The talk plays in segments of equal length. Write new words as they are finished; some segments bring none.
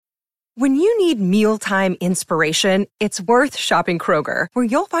When you need mealtime inspiration, it's worth shopping Kroger, where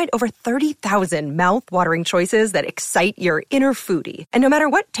you'll find over 30,000 mouth-watering choices that excite your inner foodie. And no matter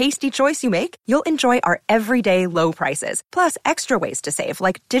what tasty choice you make, you'll enjoy our everyday low prices, plus extra ways to save,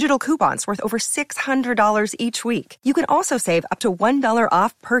 like digital coupons worth over $600 each week. You can also save up to $1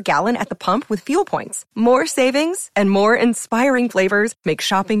 off per gallon at the pump with fuel points. More savings and more inspiring flavors make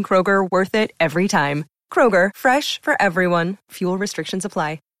shopping Kroger worth it every time. Kroger, fresh for everyone. Fuel restrictions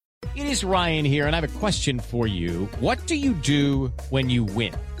apply. It is Ryan here, and I have a question for you. What do you do when you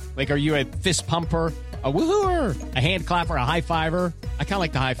win? Like, are you a fist pumper, a woohooer, a hand clapper, a high fiver? I kind of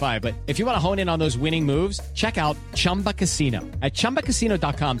like the high five, but if you want to hone in on those winning moves, check out Chumba Casino. At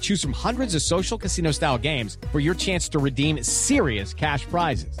ChumbaCasino.com, choose from hundreds of social casino-style games for your chance to redeem serious cash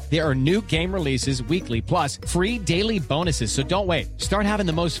prizes. There are new game releases weekly, plus free daily bonuses. So don't wait. Start having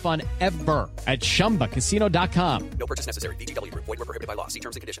the most fun ever at ChumbaCasino.com. No purchase necessary. VGW. Void where prohibited by law. See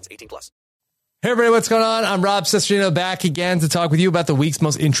terms and conditions. 18+. Hey everybody, what's going on? I'm Rob Cesternino, back again to talk with you about the week's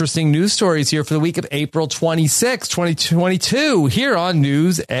most interesting news stories here for the week of April 26, 2022, here on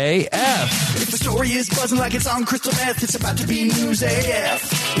News AF. If the story is buzzing like it's on crystal meth, it's about to be News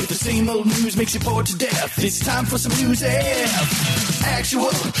AF. If the same old news makes you bored to death, it's time for some News AF. Actual,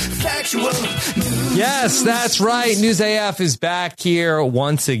 factual news. Yes, that's right. News AF is back here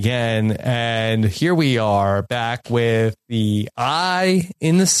once again, and here we are back with the eye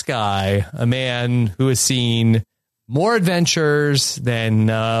in the sky, a man who has seen more adventures than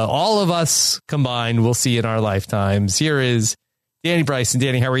all of us combined will see in our lifetimes. Here is Danny Bryson.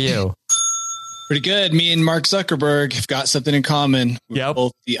 Danny, how are you? Pretty good. Me and Mark Zuckerberg have got something in common. We're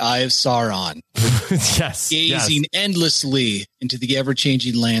both the Eye of Sauron. Yes. Gazing endlessly into the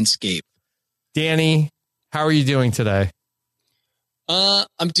ever-changing landscape. Danny, how are you doing today?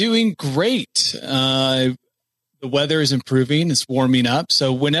 I'm doing great. The weather is improving. It's warming up.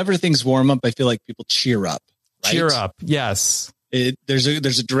 So whenever things warm up, I feel like people cheer up. Right? Cheer up. Yes. There's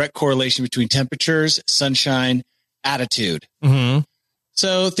a direct correlation between temperatures, sunshine, attitude. Mm-hmm.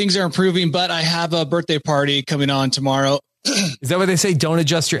 So things are improving, but I have a birthday party coming on tomorrow. Is that what they say? Don't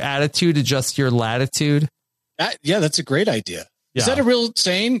adjust your attitude, adjust your latitude. Yeah, that's a great idea. Yeah. Is that a real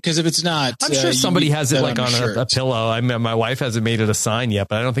saying? Because if it's not, I'm sure somebody has it like on a pillow. I mean, my wife hasn't made it a sign yet,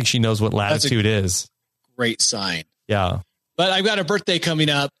 but I don't think she knows what latitude is. Great sign. Yeah. But I've got a birthday coming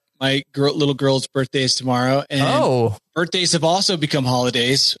up. My little girl's birthday is tomorrow. And birthdays have also become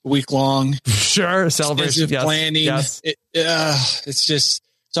holidays, a week long. Sure. Celebration. Yes, planning. Yes. It's just,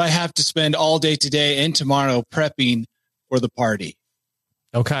 so I have to spend all day today and tomorrow prepping for the party.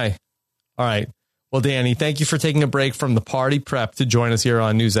 Okay. All right. Well, Danny, thank you for taking a break from the party prep to join us here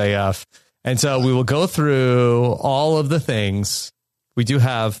on News AF. And so we will go through all of the things. We do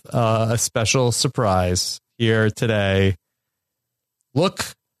have a special surprise here today. Look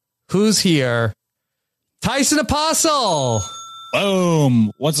who's here. Tyson Apostle.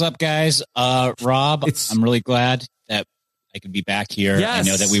 Boom. What's up, guys? Rob, I'm really glad that I could be back here. Yes. I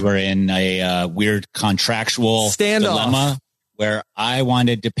know that we were in a weird contractual dilemma where I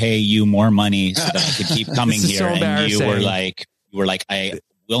wanted to pay you more money so that I could keep coming here. So and you were like, I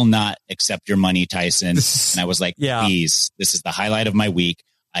will not accept your money, Tyson. And I was like, please, this is the highlight of my week.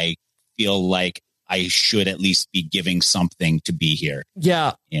 I feel like I should at least be giving something to be here.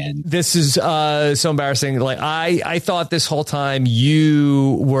 Yeah. And this is so embarrassing. Like I thought this whole time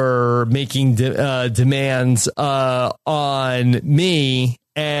you were making demands on me,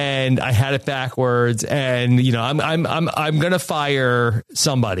 and I had it backwards. And you know, I'm gonna fire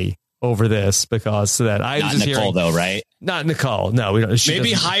somebody over this because of that. Not Nicole, though, right? Not Nicole. No, we don't.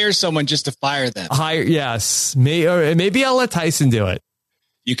 Maybe hire someone just to fire them. Yes. Maybe I'll let Tyson do it.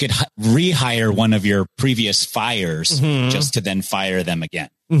 You could rehire one of your previous fires just to then fire them again.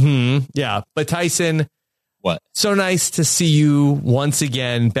 Mm-hmm. Yeah. But Tyson, what? So nice to see you once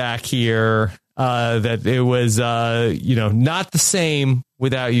again back here. That it was, not the same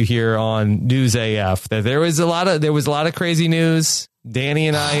without you here on News AF. That there was a lot of crazy news. Danny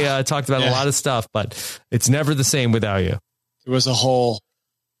and I talked about a lot of stuff, but it's never the same without you. There was a hole,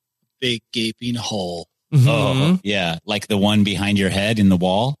 big gaping hole. Mm-hmm. Oh, yeah. Like the one behind your head in the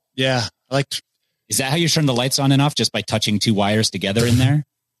wall. Yeah. Is that how you turn the lights on and off? Just by touching two wires together in there?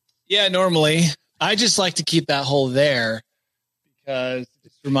 Yeah, normally. I just like to keep that hole there because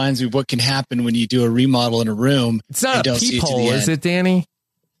it reminds me of what can happen when you do a remodel in a room. It's not a peephole, is it, Danny?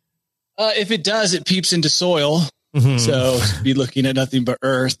 If it does, it peeps into soil. Mm-hmm. So be looking at nothing but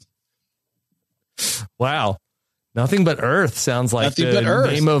earth. Wow. Nothing But Earth sounds like the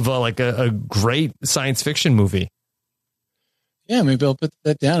name of a great science fiction movie. Yeah, maybe I'll put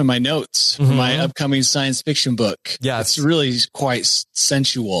that down in my notes for my upcoming science fiction book. Yeah, it's really quite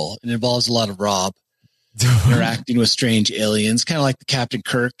sensual and involves a lot of Rob interacting with strange aliens, kind of like the Captain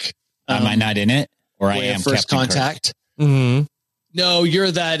Kirk. Am I not in it, or I am First Captain Contact? Mm-hmm. No, you're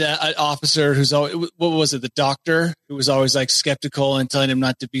that officer who's always, what was it? The doctor who was always like skeptical and telling him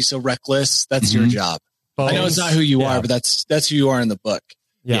not to be so reckless. That's your job. I know it's not who you are, but that's who you are in the book.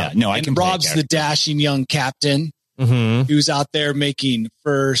 Yeah. No, I can. Rob's the dashing young captain who's out there making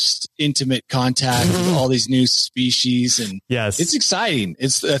first intimate contact with all these new species, and it's exciting.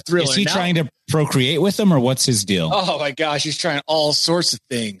 It's a thriller. Is he trying to procreate with them, or what's his deal? Oh my gosh, he's trying all sorts of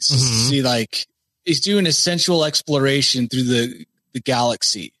things. See, like he's doing a sensual exploration through the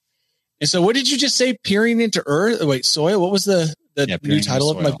galaxy. And so, what did you just say? Peering into Earth? Wait, soil. What was the new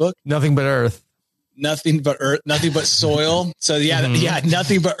title of my book? Nothing but Earth. Nothing but Earth. Nothing but soil. So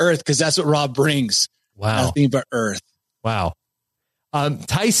nothing but Earth, because that's what Rob brings. Wow. Nothing but Earth. Wow.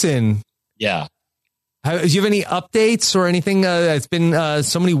 Tyson. Yeah. Do you have any updates or anything? It's been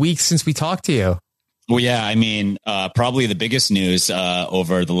so many weeks since we talked to you. Well, yeah, I mean, probably the biggest news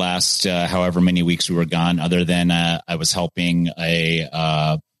over the last however many weeks we were gone, other than I was helping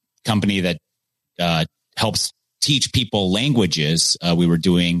a company that helps teach people languages. We were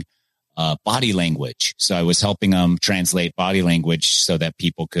doing body language. So I was helping them translate body language so that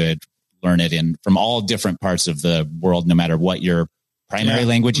people could learn it from all different parts of the world, no matter what your primary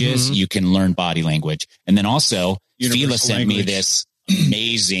language is, you can learn body language. And then also, Fila sent me this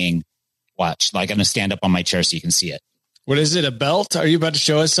amazing watch. Like, I'm going to stand up on my chair so you can see it. What is it? A belt? Are you about to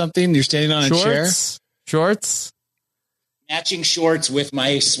show us something? You're standing on a chair? Shorts? Matching shorts with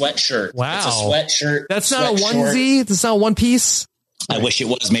my sweatshirt. Wow. It's a sweatshirt. That's not a onesie? That's not one piece? I wish it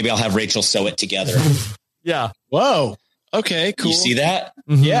was. Maybe I'll have Rachel sew it together. Yeah. Whoa. Okay, cool. You see that?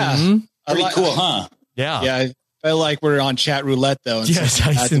 Yeah. Pretty cool, huh? Yeah. Yeah. I feel like we're on chat roulette, though. And yes,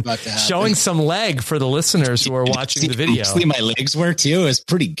 that's about to happen. Showing some leg for the listeners who are watching the video. See my legs work too. It's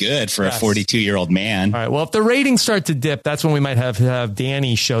pretty good for a 42-year-old man. All right. Well, if the ratings start to dip, that's when we might have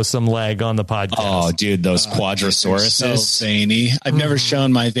Danny show some leg on the podcast. Oh, dude, those quadrisauruses. So zany. I've never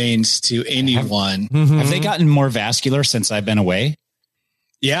shown my veins to anyone. Have they gotten more vascular since I've been away?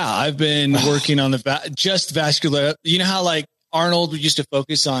 Yeah, I've been working on just vascular. You know how like Arnold used to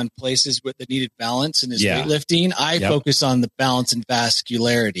focus on places that needed balance in his weightlifting? I focus on the balance and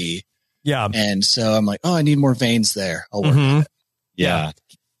vascularity. Yeah. And so I'm like, oh, I need more veins there. I'll work on it. Yeah.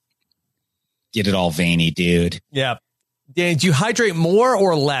 Get it all veiny, dude. Yeah. Dan, do you hydrate more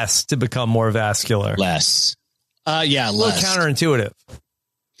or less to become more vascular? Less. Yeah, a little counterintuitive.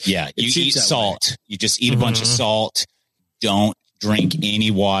 Yeah. You eat salt. You just eat a bunch of salt. Don't drink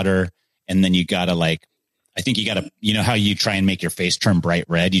any water. And then you got to I think you got to, you know how you try and make your face turn bright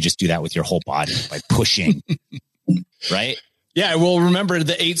red? You just do that with your whole body by pushing. Right? Yeah. Well, remember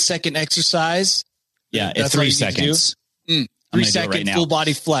the 8-second exercise? Yeah. It's 3 seconds. 3 second full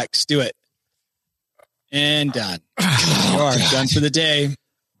body flex. Do it. And done. You are done for the day.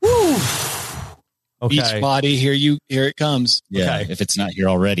 Woo. Okay. Beach body. Here it comes. Yeah. Okay. If it's not here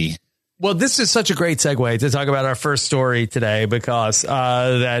already. Well, this is such a great segue to talk about our first story today, because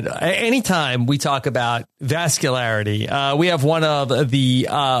that anytime we talk about vascularity, we have one of the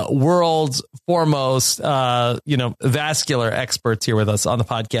world's foremost, vascular experts here with us on the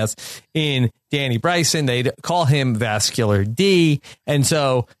podcast in Danny Bryson. They call him Vascular D. And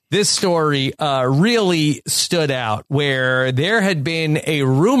so this story really stood out, where there had been a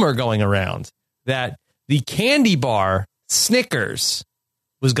rumor going around that the candy bar Snickers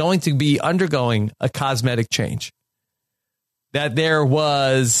was going to be undergoing a cosmetic change. That there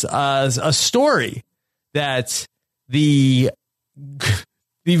was a story that the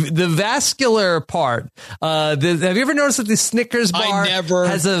vascular part. Have you ever noticed that the Snickers bar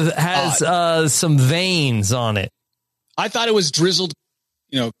has some veins on it? I thought it was drizzled,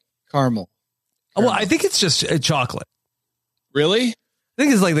 caramel. Well, I think it's just chocolate. Really? I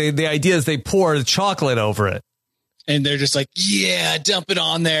think it's like the idea is they pour the chocolate over it. And they're just like, yeah, dump it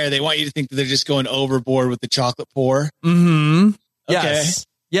on there. They want you to think that they're just going overboard with the chocolate pour. Mm-hmm. Okay.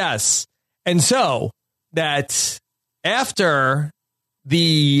 Yes. And so that after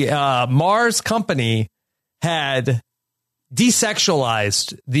the Mars company had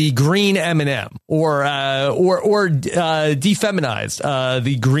desexualized the green M&M or defeminized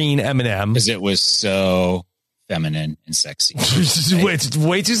the green M&M, because it was so feminine and sexy.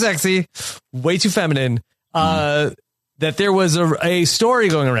 way too sexy, way too feminine. That there was a story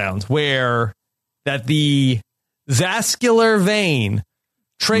going around where that the vascular vein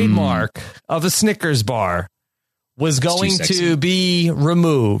trademark of a Snickers bar was going to be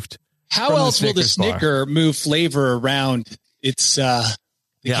removed. How else will the Snicker move flavor around it's the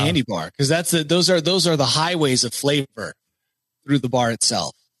candy bar, because those are the highways of flavor through the bar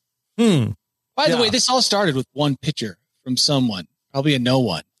itself. By the way, this all started with one picture from someone, probably a no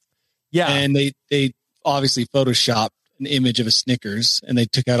one. Yeah. And they obviously photoshopped an image of a Snickers, and they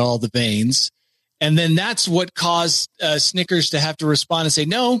took out all the veins. And then that's what caused Snickers to have to respond and say,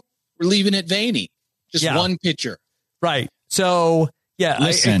 no, we're leaving it veiny. Just one picture. Right. So,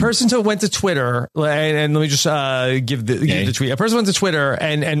 a person went to Twitter, and let me just give the tweet. A person went to Twitter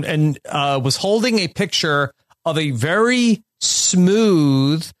and was holding a picture of a very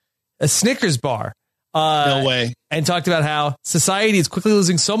smooth Snickers bar. No way. And talked about how society is quickly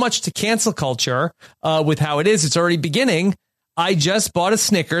losing so much to cancel culture with how it is. It's already beginning. I just bought a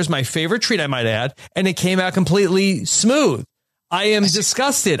Snickers, my favorite treat, I might add, and it came out completely smooth. I am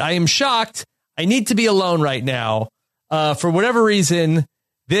disgusted. I am shocked. I need to be alone right now. For whatever reason,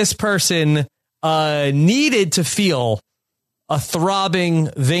 this person needed to feel a throbbing,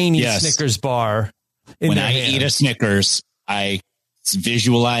 veiny Snickers bar. When I eat a Snickers, I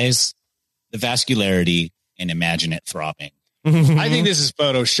visualize the vascularity and imagine it throbbing. I think this is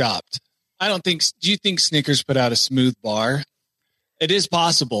photoshopped. Do you think Snickers put out a smooth bar? It is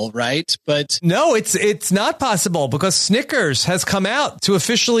possible, right? But no, it's not possible, because Snickers has come out to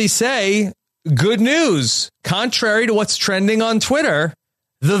officially say good news. Contrary to what's trending on Twitter,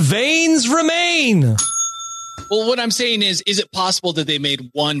 the veins remain. Well, what I'm saying is it possible that they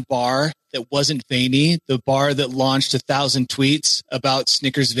made one bar that wasn't veiny, the bar that launched 1,000 tweets about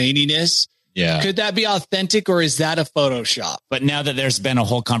Snickers veininess? Yeah. Could that be authentic, or is that a Photoshop? But now that there's been a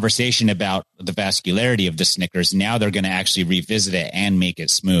whole conversation about the vascularity of the Snickers, now they're going to actually revisit it and make it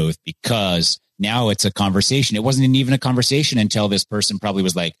smooth, because now it's a conversation. It wasn't even a conversation until this person probably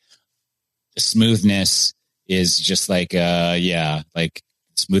was like, the smoothness is just like, like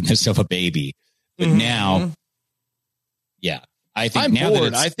smoothness of a baby. But now, I think I'm now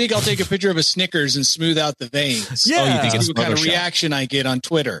bored. that I think I'll take a picture of a Snickers and smooth out the veins. Yeah. Oh, you think it's what kind of Photoshop? reaction I get on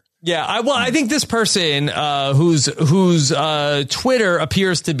Twitter. Yeah, I think this person whose Twitter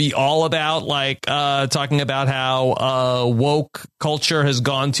appears to be all about talking about how woke culture has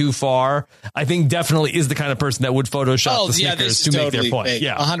gone too far, I think definitely is the kind of person that would Photoshop the Snickers to make their point. Fake.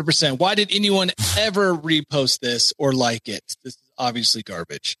 Yeah, 100%. Why did anyone ever repost this or like it? This is obviously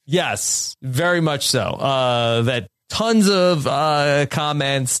garbage. Yes, very much so. That tons of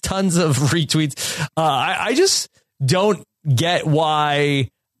comments, tons of retweets. I just don't get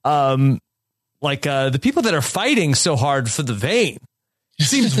why. The people that are fighting so hard for the vein, it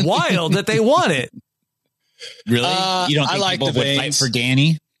seems wild that they want it. Really? You don't think I like people the would veins. fight for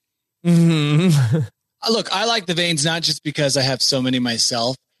Danny? Look, I like the veins, not just because I have so many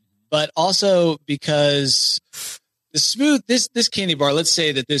myself, but also because the smooth, this candy bar, let's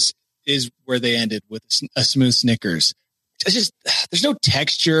say that this is where they ended with a smooth Snickers. It's just, there's no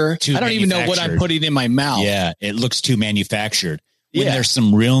texture. I don't even know what I'm putting in my mouth. Yeah. It looks too manufactured. When there's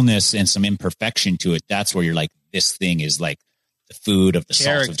some realness and some imperfection to it, that's where you're like, this thing is like the food of the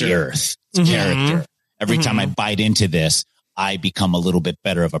salt of the earth. It's character. Every time I bite into this, I become a little bit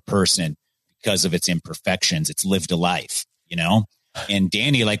better of a person because of its imperfections. It's lived a life, you know? And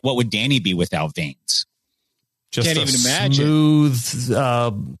Danny, like, what would Danny be without veins? Just Can't even imagine. Smooth,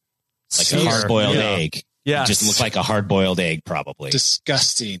 like a hard-boiled egg. Yeah. Just look like a hard-boiled egg, probably.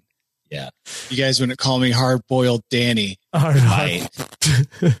 Disgusting. Yeah. You guys wouldn't call me hard-boiled Danny. Right.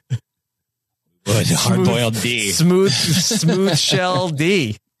 Hard-boiled D. Smooth shell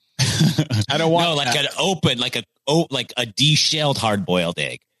D. I don't want like an open, like a de-shelled hard-boiled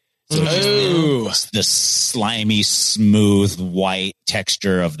egg. So just the slimy, smooth, white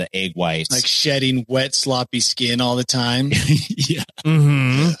texture of the egg whites. like shedding wet, sloppy skin all the time. Yeah.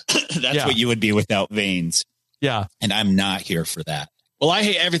 That's what you would be without veins. Yeah. And I'm not here for that. Well, I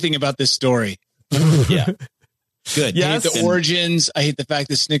hate everything about this story. Yeah. Good. I hate the origins. I hate the fact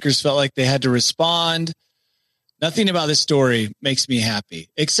that Snickers felt like they had to respond. Nothing about this story makes me happy,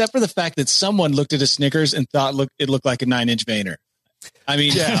 except for the fact that someone looked at a Snickers and thought it looked like a 9-inch veiner. I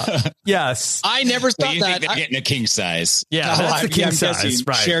mean, yes. I never thought you that. Think they're getting a king size. Yeah, that's the king size.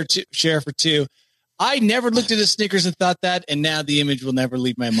 Right. Share for two. I never looked at a Snickers and thought that, and now the image will never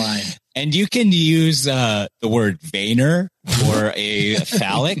leave my mind. And you can use the word veiner or a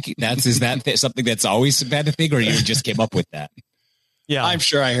phallic. Is that something that's always been a thing, or you just came up with that? Yeah, I'm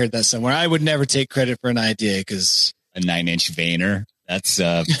sure I heard that somewhere. I would never take credit for an idea because a 9-inch veiner. That's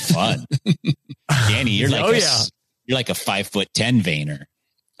fun. Danny, you're like you're like a 5'10" veiner.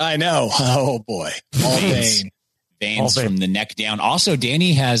 I know. Oh boy, all vein. Veins from the neck down. Also,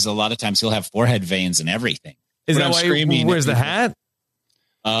 Danny has a lot of times he'll have forehead veins and everything. Is that why he wears the hat?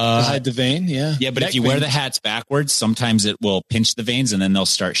 hide the vein. Yeah. Yeah. But if you wear the hats backwards, sometimes it will pinch the veins and then they'll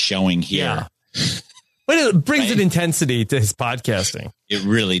start showing here. Yeah. But it brings an intensity to his podcasting. It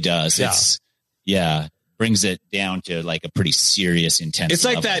really does. Yeah. Brings it down to like a pretty serious intensity. It's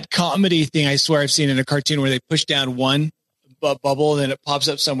like that comedy thing I swear I've seen in a cartoon where they push down one bubble and then it pops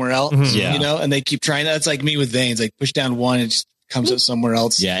up somewhere else. Mm-hmm. Yeah. You know, and they keep trying that. It's like me with veins. Like push down one, it just comes up somewhere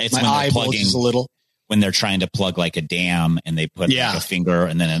else. Yeah. It's my when eye they're plugging bulges a little. when they're trying to plug like a dam and they put like a finger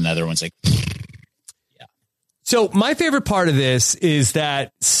and then another one's like, So my favorite part of this is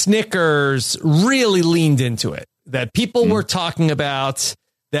that Snickers really leaned into it, that people were talking about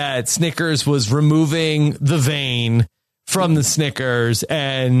that Snickers was removing the vein from the Snickers,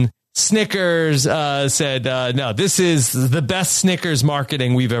 and Snickers said, no, this is the best Snickers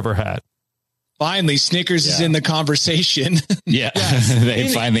marketing we've ever had. Finally, Snickers is in the conversation. Yeah. They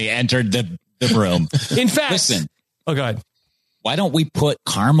finally entered the room. In fact, listen. Oh, go ahead. Why don't we put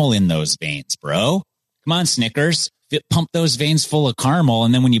caramel in those veins, bro? Come on, Snickers. Pump those veins full of caramel,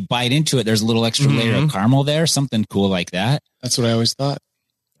 and then when you bite into it, there's a little extra layer of caramel there. Something cool like that. That's what I always thought.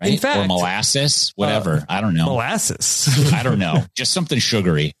 Right? In fact, or molasses, whatever. I don't know. Molasses. I don't know. Just something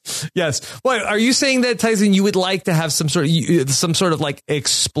sugary. Yes. Well, are you saying that, Tyson, you would like to have some sort of like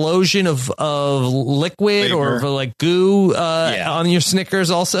explosion of liquid Flavor. or like goo on your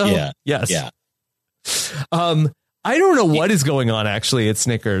Snickers also? Yeah. Yes. Yeah. I don't know what is going on actually at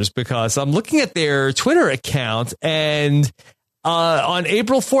Snickers, because I'm looking at their Twitter account, and on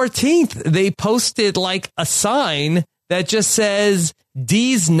April 14th, they posted like a sign that just says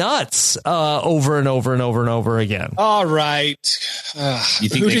D's nuts over and over and over and over again. All right. You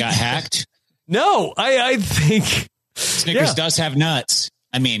think they got hacked? No, I think Snickers does have nuts.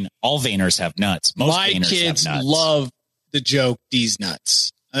 I mean, all Vayners have nuts. Most My Vayners kids have nuts. love the joke D's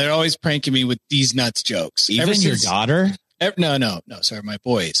nuts. They're always pranking me with D's nuts jokes. Even your daughter? No. Sorry, my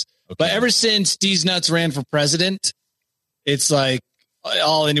boys. Okay. But ever since D's nuts ran for president, it's like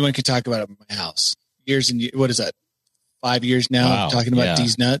all anyone can talk about at my house. Years and what is that? 5 years now, Wow, talking about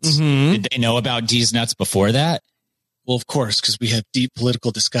D's nuts. Mm-hmm. Did they know about D's nuts before that? Well, of course, because we have deep political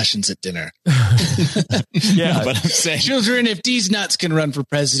discussions at dinner. Yeah, but I'm saying, children, if D's nuts can run for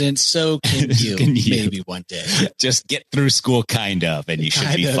president, so can you. Maybe one day. Just get through school, kind of, and you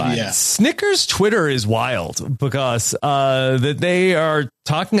should be fine. Yeah. Snickers Twitter is wild because that they are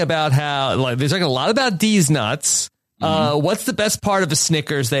talking about how they're talking a lot about D's nuts. What's the best part of a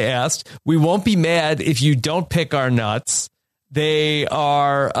Snickers? They asked. We won't be mad if you don't pick our nuts. They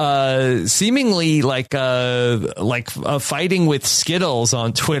are seemingly like fighting with Skittles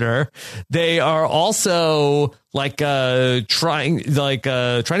on Twitter. They are also trying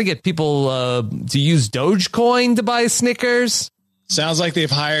to get people to use Dogecoin to buy Snickers. Sounds like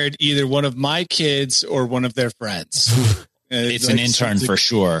they've hired either one of my kids or one of their friends. It's an intern for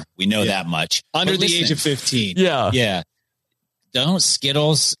sure. We know that much. Under the age of 15. Yeah. Don't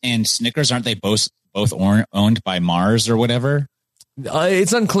Skittles and Snickers, aren't they both owned by Mars or whatever?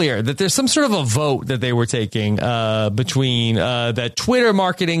 It's unclear that there's some sort of a vote that they were taking between that Twitter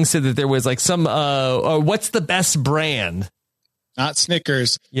marketing said that there was like some what's the best brand? Not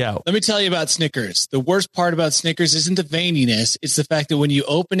Snickers. Yeah. Let me tell you about Snickers. The worst part about Snickers isn't the veininess. It's the fact that when you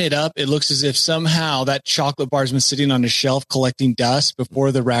open it up, it looks as if somehow that chocolate bar's been sitting on a shelf collecting dust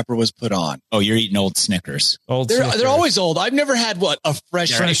before the wrapper was put on. Oh, you're eating old Snickers. They're always old. I've never had a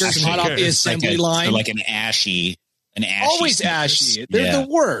fresh Snickers hot off the assembly line. Like an ashy. Always Snickers. ashy. They're the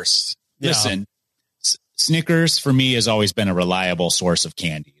worst. Listen, Snickers for me has always been a reliable source of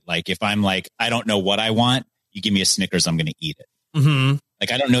candy. Like if I'm like, I don't know what I want, you give me a Snickers, I'm going to eat it. Mm-hmm.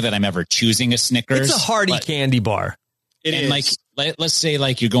 Like I don't know that I'm ever choosing a Snickers. It's a hearty candy bar. It is. Like, let's say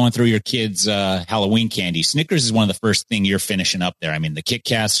like you're going through your kids' Halloween candy. Snickers is one of the first thing you're finishing up there. I mean, the Kit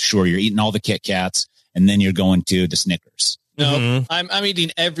Kats, sure, you're eating all the Kit Kats, and then you're going to the Snickers. No, I'm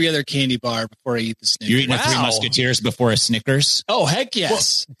eating every other candy bar before I eat the Snickers. You're eating a Three Musketeers before a Snickers? Oh, heck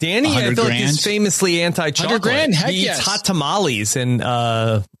yes. Well, Danny, I feel like is famously anti-chocolate. $100,000, heck he yes. eats hot tamales and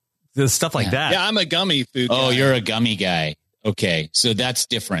the stuff like that. Yeah, I'm a gummy food guy. Oh, you're a gummy guy. Okay, so that's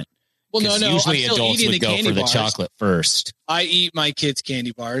different. Well, no. Usually I'm still adults eating would go for the bars. chocolate first. I eat my kids'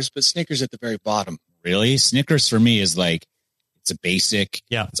 candy bars, but Snickers at the very bottom. Really? Snickers for me is like, it's a basic.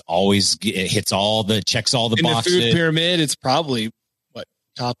 Yeah. It's always, it hits checks all the In boxes. the food pyramid, it's probably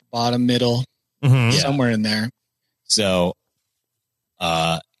top, bottom, middle, somewhere in there. So,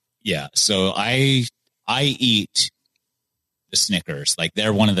 so I eat the Snickers. Like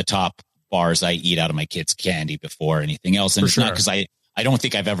they're one of the top bars I eat out of my kids' candy before anything else. And it's not because I don't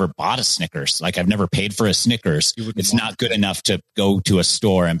think I've ever bought a Snickers. Like I've never paid for a Snickers. It's not good enough to go to a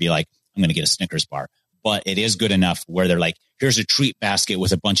store and be like, I'm going to get a Snickers bar. But it is good enough where they're like, here's a treat basket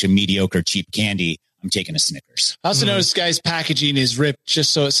with a bunch of mediocre, cheap candy. I'm taking a Snickers. I also noticed guy's packaging is ripped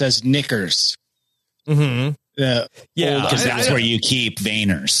just so it says Knickers. Mm-hmm. Yeah, because that's where you keep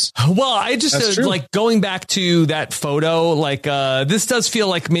Vayner's. Well, I just like going back to that photo, like this does feel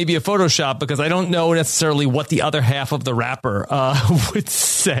like maybe a Photoshop because I don't know necessarily what the other half of the wrapper would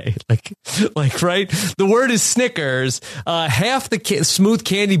say. Like right, the word is Snickers. Half the smooth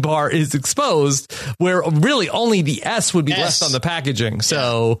candy bar is exposed, where really only the S would be left on the packaging.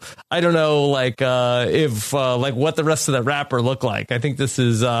 So I don't know, like if like what the rest of the wrapper look like. I think this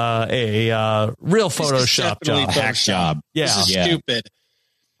is a real Photoshop. Hack job. Yeah. This is stupid.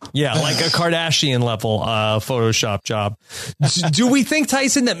 Yeah, like a Kardashian level Photoshop job. Do we think,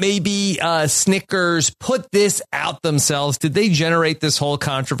 Tyson, that maybe Snickers put this out themselves? Did they generate this whole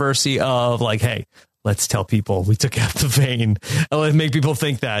controversy of like, hey, let's tell people we took out the vein and let's make people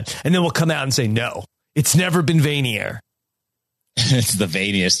think that. And then we'll come out and say, no, it's never been veinier. It's the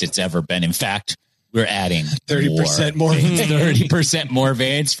veiniest it's ever been. In fact, we're adding 30% more veins, 30% more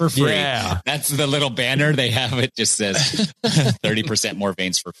veins for free. Yeah. That's the little banner they have. It just says 30% more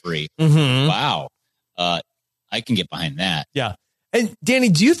veins for free. Mm-hmm. Wow. I can get behind that. Yeah. And Danny,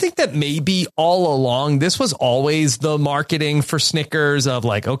 do you think that maybe all along this was always the marketing for Snickers of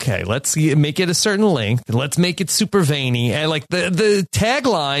like, okay, let's make it a certain length. Let's make it super veiny. And like the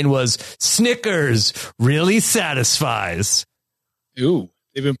tagline was Snickers really satisfies. Ooh.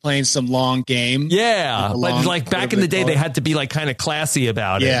 They've been playing some long game. Yeah. But like back in the day, they had to be like kind of classy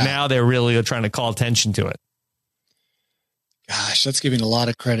about it. Now they're really trying to call attention to it. Gosh, that's giving a lot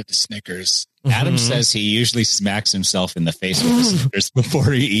of credit to Snickers. Adam says he usually smacks himself in the face with the Snickers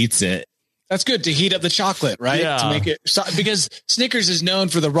before he eats it. That's good to heat up the chocolate, right? Yeah. To make it because Snickers is known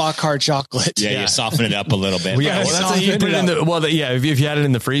for the rock hard chocolate. Yeah, you soften it up a little bit. Well, yeah, well, that's how you put it in the, well, if you had it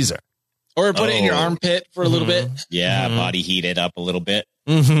in the freezer. Or put it in your armpit for a little bit. Yeah, body heat it up a little bit.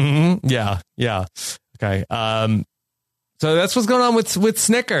 Mm-hmm. Yeah. Okay. So that's what's going on with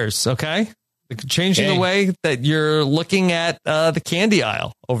Snickers. Okay. Changing the way that you're looking at the candy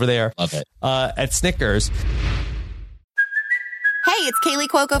aisle over there. Love it. At Snickers. Hey, it's Kaylee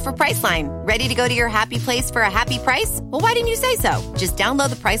Cuoco for Priceline. Ready to go to your happy place for a happy price? Well, why didn't you say so? Just download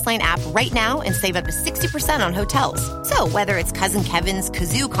the Priceline app right now and save up to 60% on hotels. So whether it's Cousin Kevin's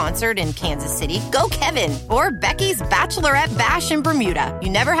Kazoo Concert in Kansas City, go Kevin, or Becky's Bachelorette Bash in Bermuda, you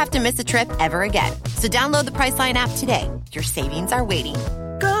never have to miss a trip ever again. So download the Priceline app today. Your savings are waiting.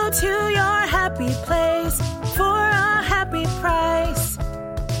 Go to your happy place for a happy price.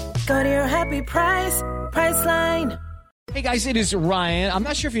 Go to your happy price, Priceline. Hey guys, it is Ryan. I'm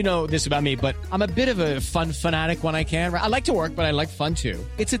not sure if you know this about me, but I'm a bit of a fun fanatic when I can. I like to work, but I like fun too.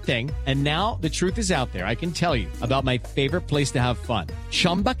 It's a thing. And now the truth is out there. I can tell you about my favorite place to have fun.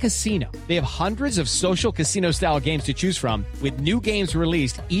 Chumba Casino. They have hundreds of social casino style games to choose from with new games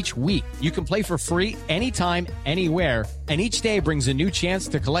released each week. You can play for free anytime, anywhere. And each day brings a new chance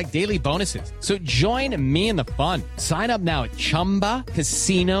to collect daily bonuses. So join me in the fun. Sign up now at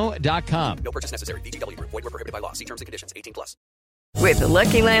ChumbaCasino.com. No purchase necessary. VGW. Void where prohibited by law. See terms and conditions. 18+. With the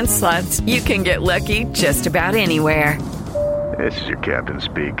Lucky Land Slots, you can get lucky just about anywhere. This is your captain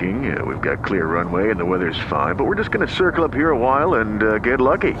speaking. We've got clear runway and the weather's fine, but we're just going to circle up here a while and get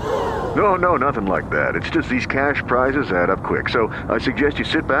lucky. No, nothing like that. It's just these cash prizes add up quick. So I suggest you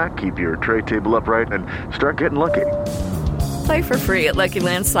sit back, keep your tray table upright, and start getting lucky. Play for free at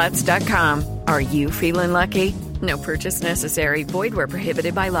LuckyLandSlots.com. Are you feeling lucky? No purchase necessary. Void where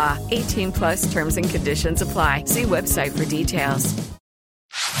prohibited by law. 18+ terms and conditions apply. See website for details.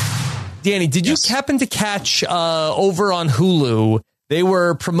 Danny, did you happen to catch over on Hulu? They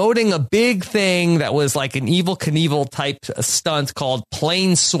were promoting a big thing that was like an Evel Knievel type stunt called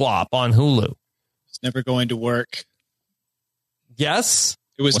Plane Swap on Hulu. It's never going to work. Yes?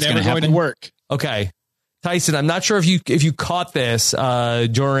 It was never going to work. Okay. Tyson, I'm not sure if you caught this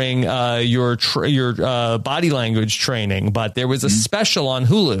during your body language training, but there was a special on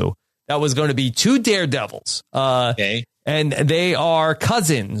Hulu that was going to be two daredevils. Okay. And they are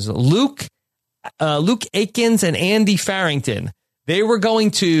cousins, Luke Akins and Andy Farrington. They were going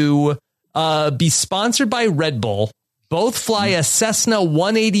to be sponsored by Red Bull, both fly a Cessna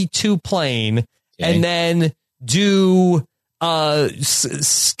 182 plane, and then do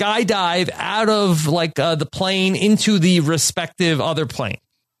skydive out of like the plane into the respective other plane.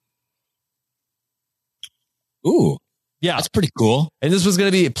 Ooh, yeah, that's pretty cool. And this was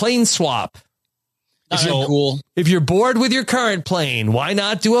going to be a plane swap. Cool. If you're bored with your current plane, why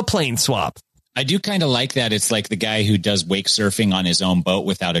not do a plane swap? I do kind of like that. It's like the guy who does wake surfing on his own boat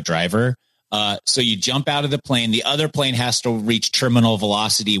without a driver. So you jump out of the plane. The other plane has to reach terminal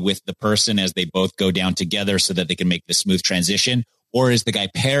velocity with the person as they both go down together so that they can make the smooth transition. Or is the guy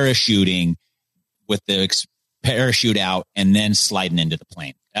parachuting with the parachute out and then sliding into the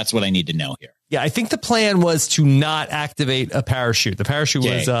plane? That's what I need to know here. Yeah, I think the plan was to not activate a parachute. The parachute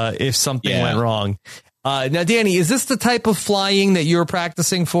was if something went wrong. Now, Danny, is this the type of flying that you're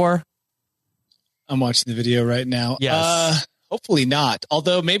practicing for? I'm watching the video right now. Yes. Hopefully not.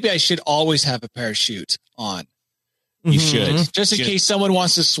 Although maybe I should always have a parachute on. You should. Just in case someone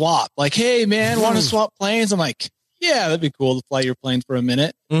wants to swap. Like, hey, man, want to swap planes? I'm like, yeah, that'd be cool to fly your plane for a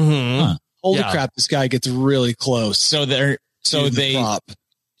minute. Holy crap, this guy gets really close. So did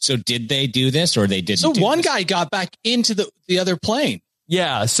they do this or they didn't? So one guy got back into the other plane.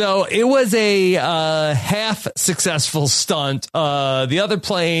 Yeah, so it was a half successful stunt. The other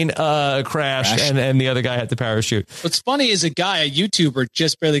plane crashed and the other guy had to parachute. What's funny is a YouTuber,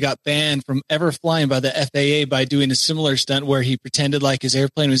 just barely got banned from ever flying by the FAA by doing a similar stunt where he pretended like his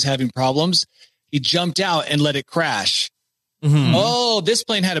airplane was having problems. He jumped out and let it crash. Oh, this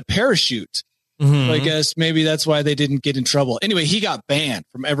plane had a parachute. So I guess maybe that's why they didn't get in trouble. Anyway, he got banned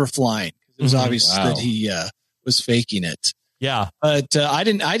from ever flying. It was obvious that he was faking it. Yeah. But I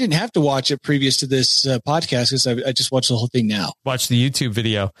didn't have to watch it previous to this podcast because I just watched the whole thing now. Watch the YouTube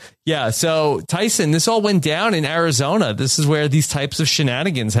video. Yeah. So Tyson, this all went down in Arizona. This is where these types of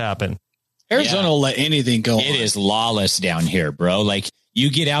shenanigans happen. Arizona will let anything go on. It is lawless down here, bro. Like you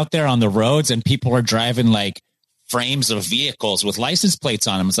get out there on the roads and people are driving like frames of vehicles with license plates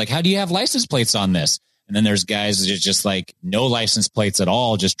on them. It's like, how do you have license plates on this? And then there's guys that are just like no license plates at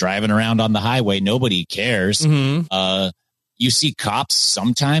all, just driving around on the highway. Nobody cares. You see cops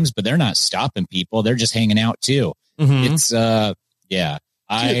sometimes, but they're not stopping people. They're just hanging out too. It's the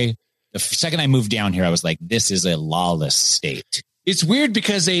second I moved down here, I was like, this is a lawless state. It's weird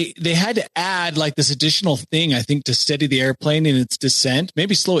because they had to add like this additional thing, I think, to steady the airplane in its descent,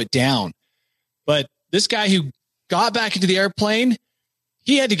 maybe slow it down. But this guy who got back into the airplane,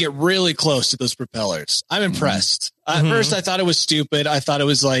 he had to get really close to those propellers. I'm impressed. At first, I thought it was stupid. I thought it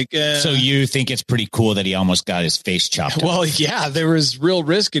was like... So you think it's pretty cool that he almost got his face chopped off? Well, yeah, there was real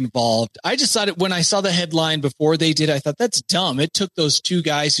risk involved. I just thought when I saw the headline before they did, I thought that's dumb. It took those two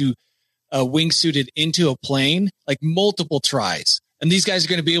guys who wingsuited into a plane like multiple tries. And these guys are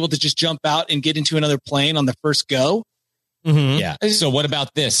going to be able to just jump out and get into another plane on the first go. Yeah. So what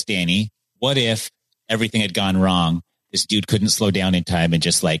about this, Danny? What if everything had gone wrong? This dude couldn't slow down in time and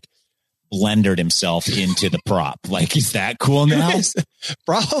just like blendered himself into the prop. Like, is that cool now?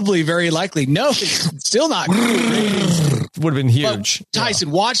 Probably, very likely. No, it's still not cool. Would have been huge. But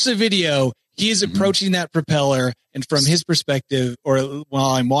Tyson, watch the video. He is approaching that propeller. And from his perspective, or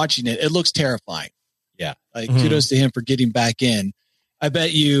while I'm watching it, it looks terrifying. Yeah. Like kudos to him for getting back in. I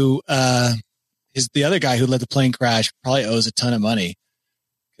bet you the other guy who let the plane crash probably owes a ton of money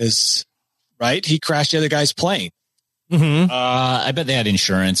because, right? He crashed the other guy's plane. I bet they had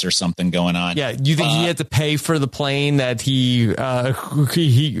insurance or something going on. Yeah. You think he had to pay for the plane that he's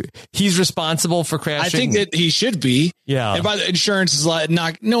responsible for crashing? I think that he should be. Yeah. And by the insurance is like,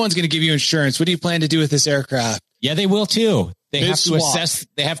 no one's going to give you insurance. What do you plan to do with this aircraft? Yeah, they will too. They have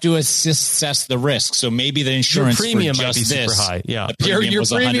to assess the risk. So maybe the insurance premium for just might be this, super high. Yeah. Your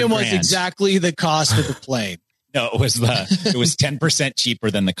premium was exactly the cost of the plane. No, it was 10% cheaper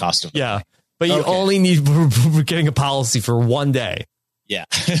than the cost of the plane. But you only need we're getting a policy for 1 day. Yeah.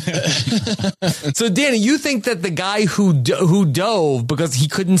 So, Danny, you think that the guy who dove because he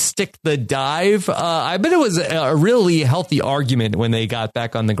couldn't stick the dive? I bet it was a really healthy argument when they got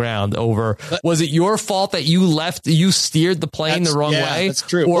back on the ground over. Was it your fault that you steered the plane the wrong way? That's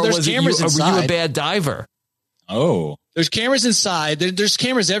true. Or there's was cameras inside. Were you a bad diver? Oh, there's cameras inside. There's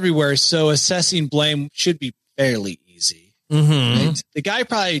cameras everywhere. So assessing blame should be fairly easy. Right? The guy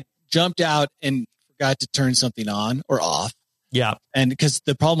probably jumped out and forgot to turn something on or off. Yeah. And because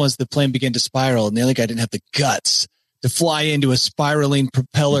the problem was the plane began to spiral and the other guy didn't have the guts to fly into a spiraling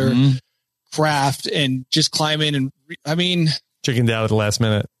propeller craft and just climb in. And chickened out at the last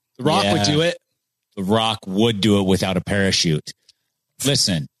minute. The Rock would do it. The Rock would do it without a parachute.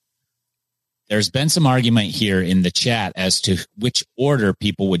 Listen, there's been some argument here in the chat as to which order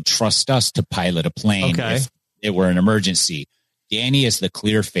people would trust us to pilot a plane if it were an emergency. Danny is the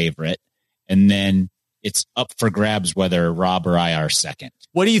clear favorite, and then it's up for grabs whether Rob or I are second.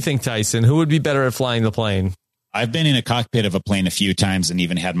 What do you think, Tyson? Who would be better at flying the plane? I've been in a cockpit of a plane a few times and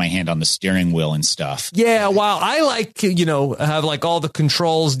even had my hand on the steering wheel and stuff. Yeah, while I like to, have like all the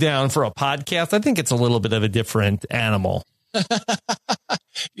controls down for a podcast, I think it's a little bit of a different animal.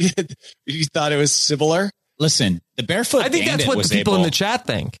 You thought it was similar? Listen, the Barefoot I think Bandit that's what the people in the chat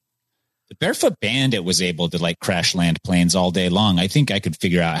think. The Barefoot Bandit was able to like crash land planes all day long. I think I could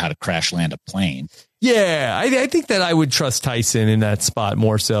figure out how to crash land a plane. Yeah, I think that I would trust Tyson in that spot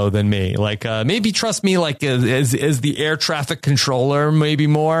more so than me. Like, maybe trust me like as the air traffic controller, maybe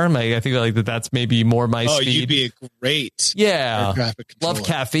more. Like, I think like that's maybe more my speed. Oh, you'd be a great air traffic controller. Love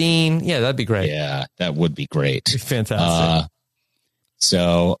caffeine. Yeah, that'd be great. Yeah, that would be great. Fantastic.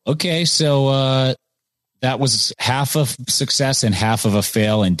 So that was half of success and half of a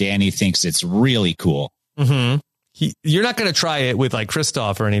fail, and Danny thinks it's really cool. Mm-hmm. You're not going to try it with like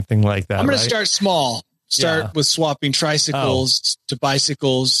Christoph or anything like that. I'm going to start small. Start with swapping tricycles to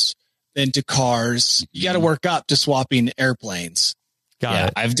bicycles, then to cars. You got to work up to swapping airplanes. Got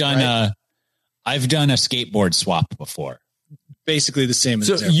it. I've done a skateboard swap before. Basically the same.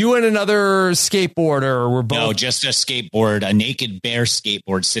 So you and another skateboarder were both. No, just a skateboard, a naked bear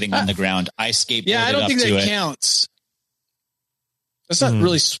skateboard sitting on the ground. I skateboarded. Yeah, I don't think that counts. That's not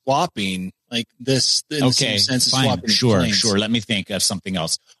really swapping like this. In the same sense as fine. swapping Sure. Let me think of something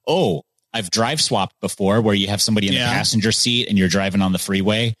else. Oh, I've drive swapped before where you have somebody in the passenger seat and you're driving on the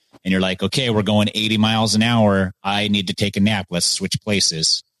freeway and you're like, okay, we're going 80 miles an hour. I need to take a nap. Let's switch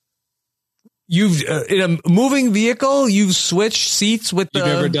places. You've in a moving vehicle, you've switched seats with You've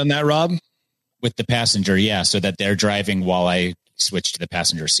ever done that, Rob? With the passenger, yeah, so that they're driving while I switch to the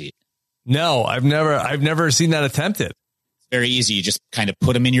passenger seat. No, I've never seen that attempted. Very easy. You just kind of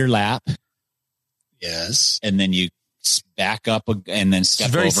put them in your lap. Yes. And then you back up and then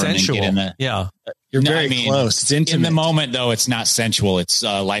step over sensual. And then get in the. Yeah. You're very close. It's intimate. In the moment, though, it's not sensual. It's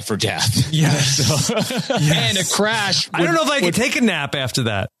life or death. Yeah. And a crash. I don't know if I could take a nap after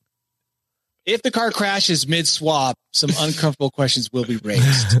that. If the car crashes mid-swap, some uncomfortable questions will be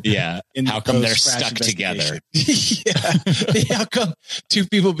raised. Yeah. How come they're stuck together? Yeah. How come two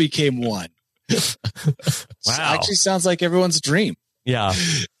people became one? Wow. Actually sounds like everyone's dream. Yeah.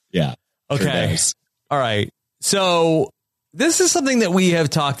 Yeah. Okay. All right. So this is something that we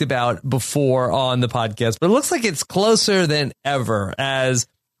have talked about before on the podcast, but it looks like it's closer than ever as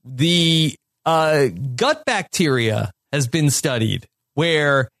the gut bacteria has been studied,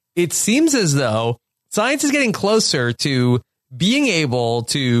 where it seems as though science is getting closer to being able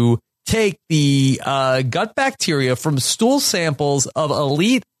to take the gut bacteria from stool samples of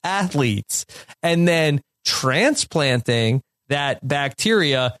elite athletes and then transplanting that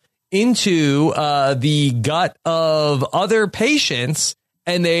bacteria into the gut of other patients.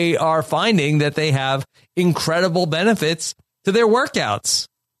 And they are finding that they have incredible benefits to their workouts.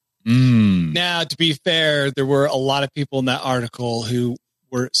 Now, to be fair, there were a lot of people in that article who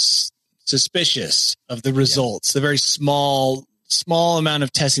were suspicious of the results, the very small amount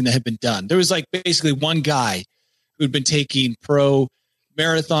of testing that had been done. There was like basically one guy who'd been taking pro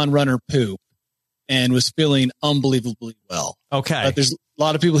marathon runner poop and was feeling unbelievably well. Okay. But there's a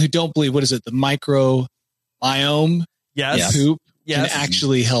lot of people who don't believe, what is it? The microbiome yes. poop can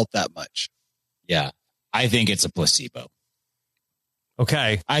actually help that much. Yeah. I think it's a placebo.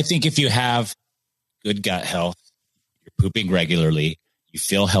 Okay. I think if you have good gut health, you're pooping regularly, you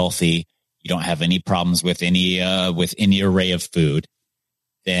feel healthy, you don't have any problems with any array of food,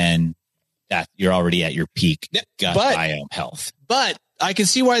 then that you're already at your peak gut biome health. But I can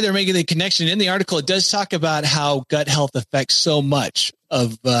see why they're making the connection. In the article, it does talk about how gut health affects so much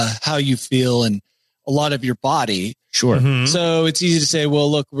of how you feel and a lot of your body. Sure. Mm-hmm. So it's easy to say, well,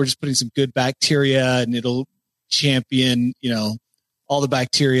 look, we're just putting some good bacteria and it'll champion, all the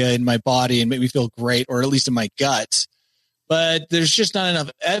bacteria in my body and make me feel great, or at least in my gut. But there's just not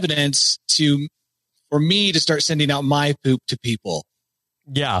enough evidence for me to start sending out my poop to people.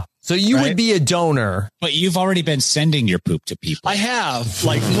 Yeah. So you would be a donor. But you've already been sending your poop to people. I have,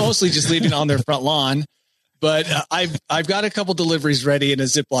 mostly just leaving it on their front lawn. But I've got a couple deliveries ready in a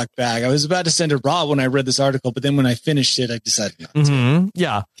Ziploc bag. I was about to send to Rob when I read this article, but then when I finished it, I decided not to. Mm-hmm.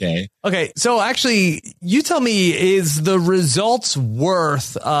 Yeah. Okay. So actually, you tell me, is the results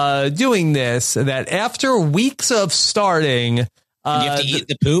worth doing this? That after weeks of starting, you have to eat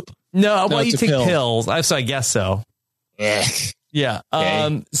the poop? No, well, you take pills. So I guess so. Yeah.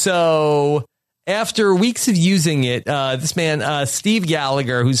 Okay. So after weeks of using it, this man, Steve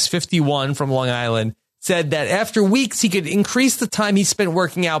Gallagher, who's 51 from Long Island, said that after weeks, he could increase the time he spent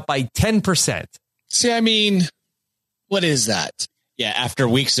working out by 10%. See, I mean, what is that? Yeah, after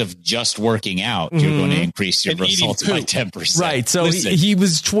weeks of just working out, you're going to increase your results by 10%. Right. So he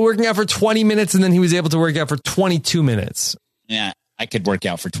was working out for 20 minutes, and then he was able to work out for 22 minutes. Yeah, I could work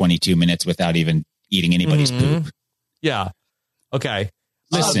out for 22 minutes without even eating anybody's poop. Yeah. Okay.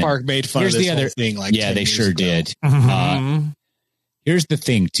 South Park made fun of this whole thing. Yeah, they sure did. Mm-hmm. Here's the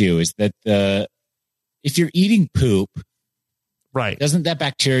thing, too, is that if you're eating poop, Right. Doesn't that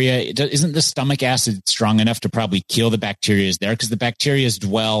bacteria, isn't the stomach acid strong enough to probably kill the bacteria there? Because the bacteria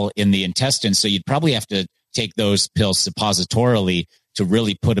dwell in the intestines. So you'd probably have to take those pills suppositorily to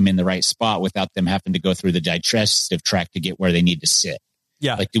really put them in the right spot without them having to go through the digestive tract to get where they need to sit.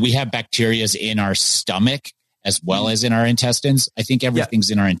 Yeah. Like, do we have bacteria in our stomach as well as in our intestines? I think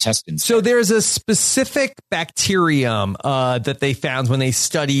everything's in our intestines. So there's a specific bacterium that they found when they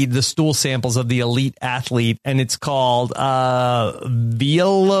studied the stool samples of the elite athlete, and it's called Veillonella.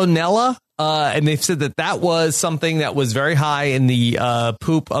 And they've said that was something that was very high in the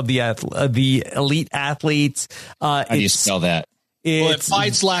poop of the elite athletes. How do you spell that? It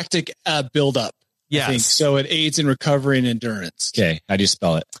fights lactic buildup. Yes. I think. So it aids in recovery and endurance. Okay. How do you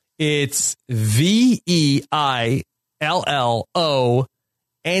spell it? It's Veillonella.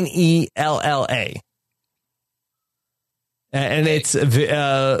 And it's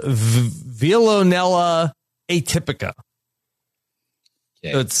Veillonella atypica.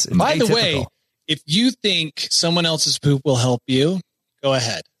 Okay. So it's By the atypical. way, if you think someone else's poop will help you, go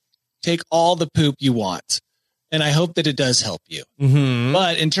ahead. Take all the poop you want. And I hope that it does help you. Mm-hmm.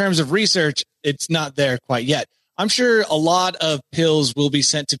 But in terms of research, it's not there quite yet. I'm sure a lot of pills will be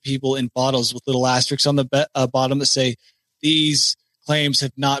sent to people in bottles with little asterisks on the bottom that say these claims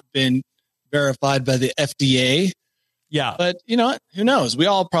have not been verified by the FDA. Yeah. But you know what? Who knows? We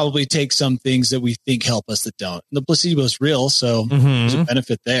all probably take some things that we think help us that don't. The placebo is real, so there's a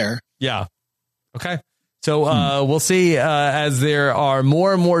benefit there. Yeah. Okay. So we'll see as there are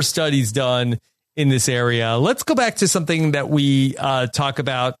more and more studies done in this area. Let's go back to something that we talk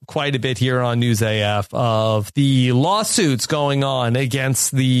about quite a bit here on News AF of the lawsuits going on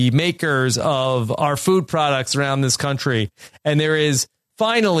against the makers of our food products around this country. And there is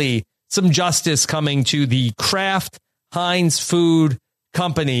finally some justice coming to the Kraft Heinz Food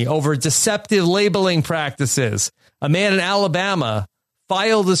Company over deceptive labeling practices. A man in Alabama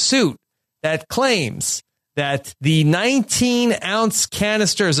filed a suit that claims that the 19-ounce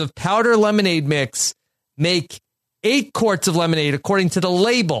canisters of powder lemonade mix make 8 quarts of lemonade according to the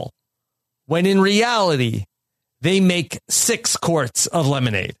label, when in reality, they make 6 quarts of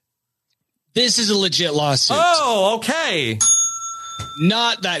lemonade. This is a legit lawsuit. Oh, okay.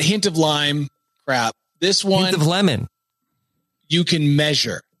 Not that hint of lime crap. This one, hint of lemon, you can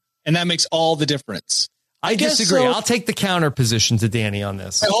measure, and that makes all the difference. I disagree. I'll take the counter position to Danny on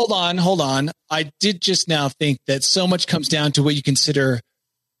this. Hey, hold on. I did just now think that so much comes down to what you consider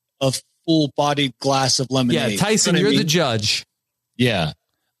a full-bodied glass of lemonade. Yeah, Tyson, you're the judge. Yeah.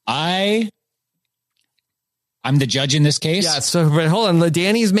 I'm the judge in this case. Yeah, so but hold on.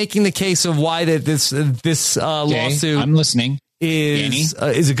 Danny's making the case of why that this lawsuit I'm listening.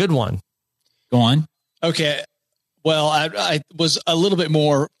 Is a good one. Go on. Okay. Well, I was a little bit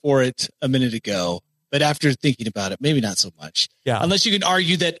more for it a minute ago. But after thinking about it, maybe not so much. Yeah. Unless you can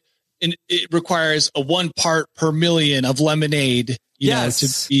argue that it requires a 1 part per million of lemonade, you know,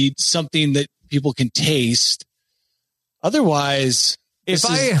 to be something that people can taste. Otherwise, if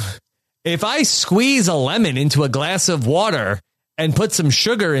I squeeze a lemon into a glass of water and put some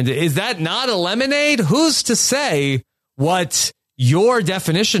sugar into it, is that not a lemonade? Who's to say what your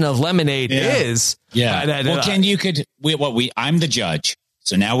definition of lemonade is? Yeah. I'm the judge.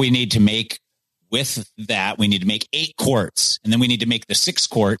 So now we need to make. With that, we need to make 8 quarts, and then we need to make the 6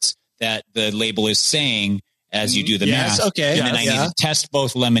 quarts that the label is saying as you do the math. Okay. And then I need to test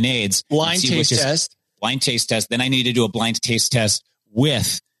both lemonades. Blind taste test. Blind taste test. Then I need to do a blind taste test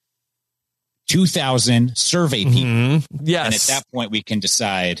with 2,000 survey people. Yes. And at that point, we can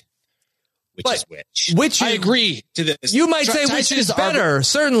decide which is which. Which I agree to this. You might say which is better.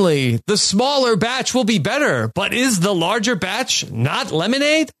 Certainly, the smaller batch will be better, but is the larger batch not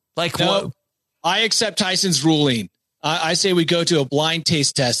lemonade? Like what? I accept Tyson's ruling. I say we go to a blind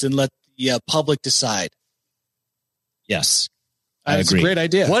taste test and let the public decide. Yes, I agree. That's a great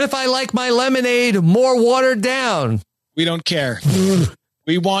idea. What if I like my lemonade more watered down? We don't care.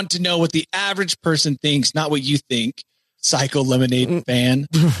 We want to know what the average person thinks, not what you think. Psycho Lemonade fan.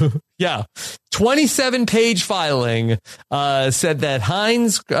 Yeah. 27-page filing said that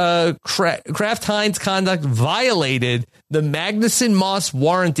Kraft Heinz conduct violated the Magnuson-Moss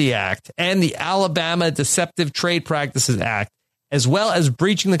Warranty Act and the Alabama Deceptive Trade Practices Act, as well as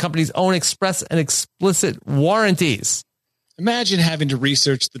breaching the company's own express and explicit warranties. Imagine having to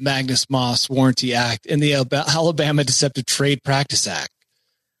research the Magnus-Moss Warranty Act and the Alabama Deceptive Trade Practice Act.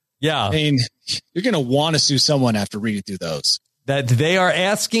 Yeah. I mean, you're going to want to sue someone after reading through those. That they are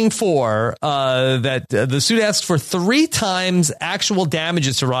asking for, the suit asks for 3 times actual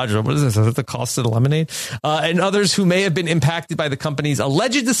damages to Roger. What is this? Is that the cost of the lemonade? And others who may have been impacted by the company's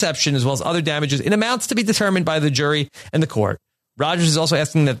alleged deception, as well as other damages in amounts to be determined by the jury and the court. Rogers is also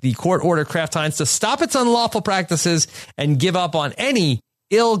asking that the court order Kraft Heinz to stop its unlawful practices and give up on any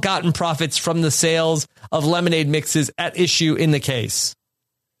ill-gotten profits from the sales of lemonade mixes at issue in the case.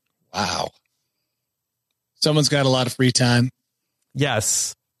 Wow. Someone's got a lot of free time.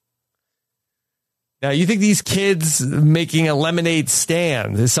 Yes. Now, you think these kids making a lemonade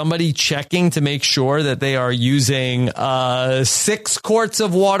stand, is somebody checking to make sure that they are using 6 quarts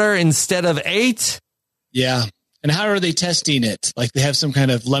of water instead of 8? Yeah. And how are they testing it? Like they have some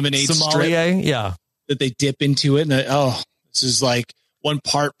kind of lemonade sommelier, strip yeah, that they dip into it. And this is like 1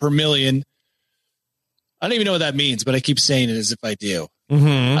 part per million. I don't even know what that means, but I keep saying it as if I do.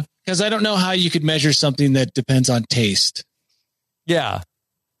 Because I don't know how you could measure something that depends on taste. Yeah.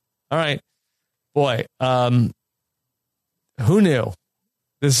 All right. Boy, who knew?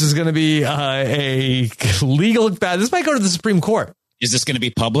 This is going to be a legal. This might go to the Supreme Court. Is this going to be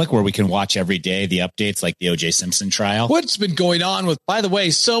public where we can watch every day the updates like the O.J. Simpson trial? What's been going on with, by the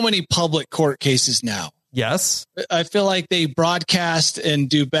way, so many public court cases now? Yes. I feel like they broadcast and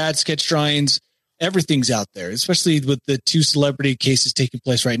do bad sketch drawings. Everything's out there, especially with the 2 celebrity cases taking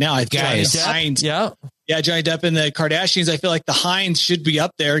place right now. Heinz. Yeah, Johnny Depp and the Kardashians. I feel like the Heinz should be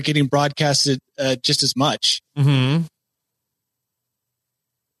up there getting broadcasted just as much.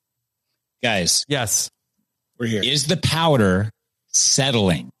 Guys. Yes. We're here. Is the powder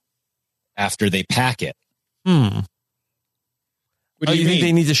settling after they pack it? What do you mean? think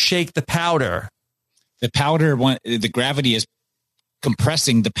they need to shake the powder? The powder, the gravity is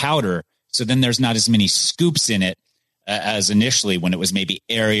compressing the powder. So then there's not as many scoops in it as initially when it was maybe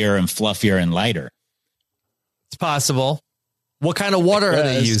airier and fluffier and lighter. It's possible. What kind of water are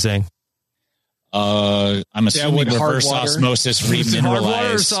they using? I'm assuming reverse osmosis remineralized. Hard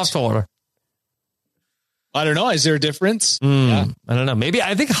water or soft water? I don't know. Is there a difference? Yeah. I don't know. Maybe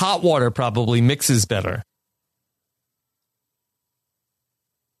I think hot water probably mixes better.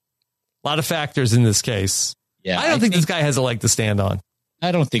 A lot of factors in this case. Yeah, I don't think this guy has a leg to stand on.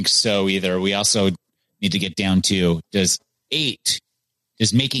 I don't think so either. We also need to get down to does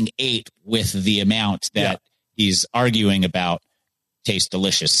making 8 with the amount that he's arguing about taste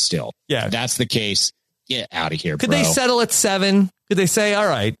delicious still? Yeah. If that's the case, get out of here, Could bro. they settle at 7? Could they say, all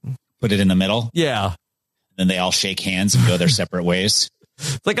right, put it in the middle? Yeah. Then they all shake hands and go their separate ways.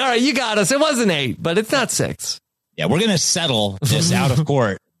 It's like, all right, you got us. It wasn't 8, but it's not 6. Yeah, we're going to settle this out of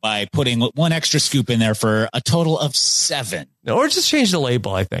court by putting 1 extra scoop in there for a total of 7. Or just change the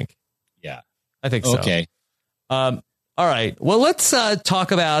label, I think. Yeah. I think so. Okay. All right. Well, let's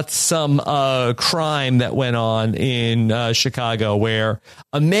talk about some crime that went on in Chicago where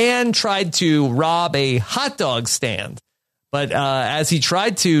a man tried to rob a hot dog stand. But as he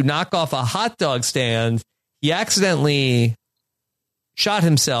tried to knock off a hot dog stand, he accidentally shot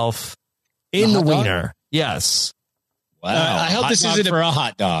himself in the wiener. Yes. Wow. I hope this isn't for a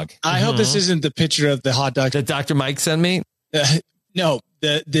hot dog. I hope this isn't the picture of the hot dog that Dr. Mike sent me. No,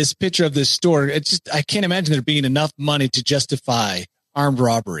 this picture of this store. It's just, I can't imagine there being enough money to justify armed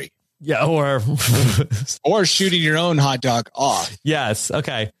robbery. Yeah. Or shooting your own hot dog off. Yes.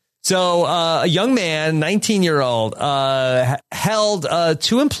 Okay. So a young man, 19-year-old, held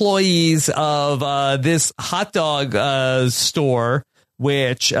 2 employees of this hot dog store,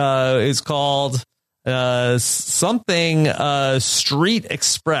 which is called something Street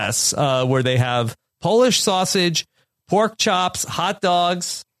Express, where they have Polish sausage, pork chops, hot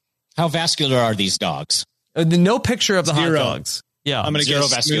dogs. How vascular are these dogs? No picture of the 0. hot dogs. Yeah. I'm going to get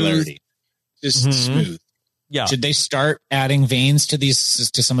vascularity. Just smooth. Yeah. Should they start adding veins to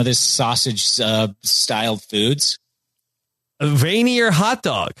some of this sausage styled foods? A veinier hot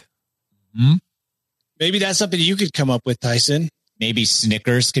dog. Maybe that's something you could come up with, Tyson. Maybe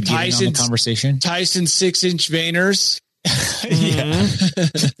Snickers could get in on the conversation. Tyson 6-inch veiners. Yeah.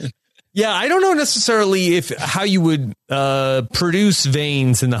 Yeah, I don't know necessarily how you would produce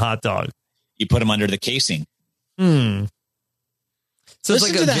veins in the hot dog. You put them under the casing. So it's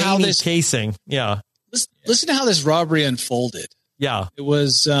like a veiny casing. Yeah. Listen to how this robbery unfolded. Yeah. It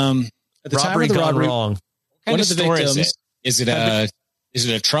was at the time of the robbery. Wrong. What kind of store is it? Is it a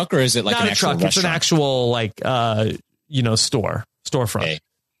truck or is it like not an a actual truck? restaurant? It's an actual storefront. Okay.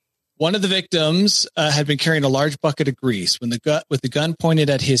 One of the victims had been carrying a large bucket of grease. With the gun pointed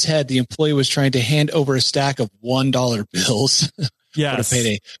at his head, the employee was trying to hand over a stack of $1 bills. Yes. For a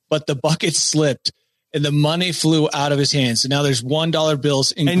payday. But the bucket slipped and the money flew out of his hands. So now there's $1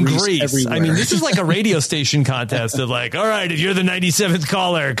 bills and grease everywhere. I mean, this is like a radio station contest of like, all right, if you're the 97th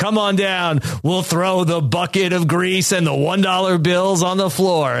caller, come on down. We'll throw the bucket of grease and the $1 bills on the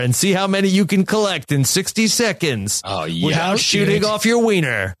floor and see how many you can collect in 60 seconds. Oh, yeah. Without shooting off your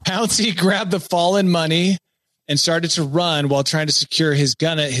wiener. Pouncey grabbed the fallen money and started to run while trying to secure his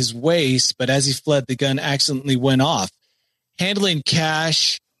gun at his waist. But as he fled, the gun accidentally went off. Handling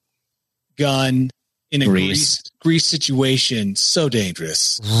cash, gun in a grease situation, so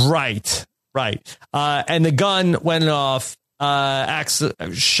dangerous. Right. And the gun went off,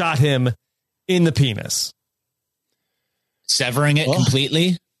 shot him in the penis. Severing it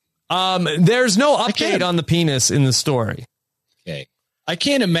completely? There's no update on the penis in the story. Okay. I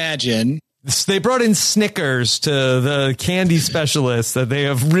can't imagine. They brought in Snickers to the candy specialists that they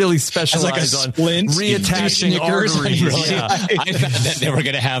have really specialized on reattaching arteries. Yeah. I thought that they were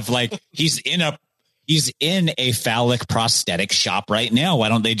going to have he's in a phallic prosthetic shop right now. Why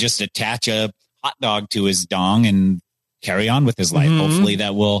don't they just attach a hot dog to his dong and carry on with his life? Mm-hmm. Hopefully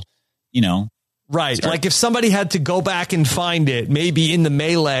that will, Right. start. Like if somebody had to go back and find it, maybe in the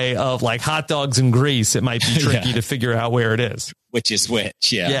melee of hot dogs and grease, it might be tricky to figure out where it is. Which is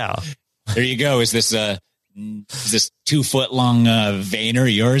which. Yeah. Yeah. There you go. Is this 2 foot long veiner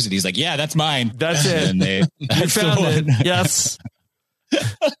yours? And he's like, yeah, that's mine. That's it. And You found it. Yes.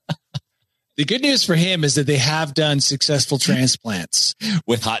 The good news for him is that they have done successful transplants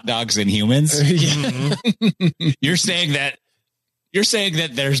with hot dogs and humans. You're saying that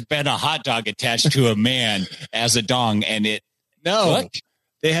there's been a hot dog attached to a man as a dong, and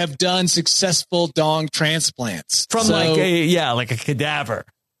they have done successful dong transplants from a cadaver.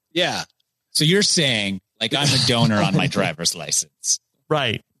 Yeah. So you're saying I'm a donor on my driver's license,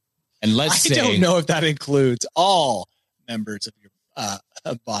 right? And I don't know if that includes all members of your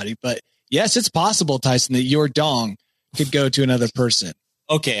body, but yes, it's possible, Tyson, that your dong could go to another person.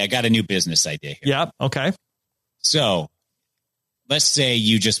 Okay, I got a new business idea here. Yep. Okay. So let's say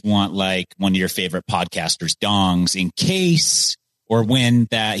you just want one of your favorite podcasters' dongs in case or when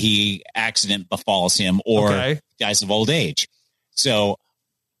that accident befalls him or dies of old age. So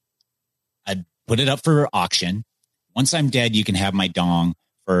I'd put it up for auction. Once I'm dead, you can have my dong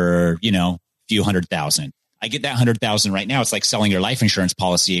for, a few $100,000. I get that 100,000 right now. It's like selling your life insurance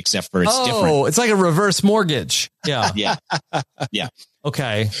policy, except for it's different. Oh, it's like a reverse mortgage. Yeah. Yeah.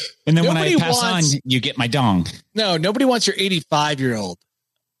 Okay. And then when I pass on, you get my dong. No, nobody wants your 85-year-old.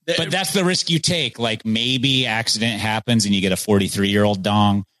 But that's the risk you take. Maybe accident happens and you get a 43-year-old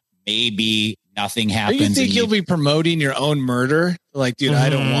dong. Maybe nothing happens. Do you think you'll be promoting your own murder? Dude, I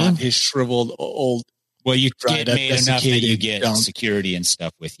don't want his shriveled old. Well, you get made enough that you get security and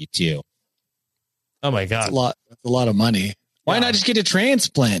stuff with you too. Oh my God. That's a lot of money. Why not just get a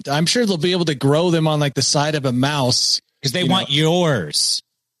transplant? I'm sure they'll be able to grow them on the side of a mouse. Because they want yours.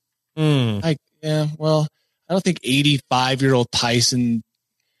 Well, I don't think 85-year-old Tyson,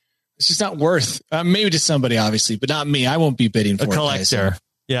 it's just not worth, maybe to somebody, obviously, but not me. I won't be bidding for a collector. Tyson.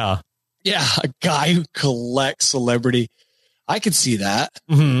 Yeah. Yeah. A guy who collects celebrity. I could see that.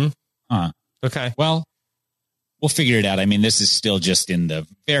 Mm-hmm. Huh. Okay. Well, we'll figure it out. I mean, this is still just in the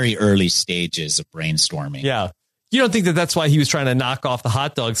very early stages of brainstorming. Yeah. You don't think that that's why he was trying to knock off the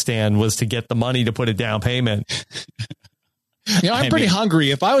hot dog stand, was to get the money to put a down payment? I'm pretty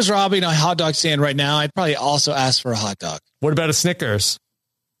hungry. If I was robbing a hot dog stand right now, I'd probably also ask for a hot dog. What about a Snickers?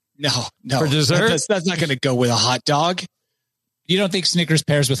 No. For dessert? That's not going to go with a hot dog. You don't think Snickers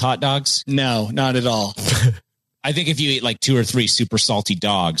pairs with hot dogs? No, not at all. I think if you eat 2 or 3 super salty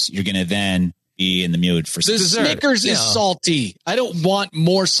dogs, you're going to then be in the mood for the dessert. Snickers is salty. I don't want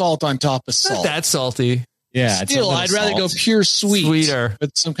more salt on top of salt. Not that salty. Yeah. Still, I'd rather go pure sweeter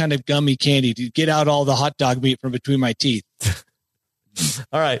with some kind of gummy candy to get out all the hot dog meat from between my teeth.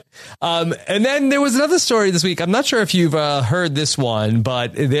 All right. And then there was another story this week. I'm not sure if you've heard this one,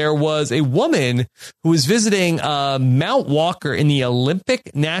 but there was a woman who was visiting Mount Walker in the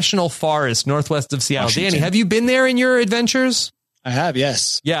Olympic National Forest northwest of Seattle. Washington. Danny, have you been there in your adventures? I have,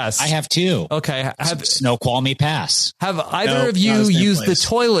 yes. Yes. I have too. Okay. Snoqualmie Pass. Have either of you used the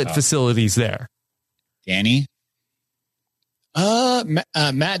toilet facilities there? Danny?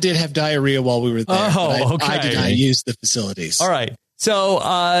 Matt did have diarrhea while we were there. I did not use the facilities. All right.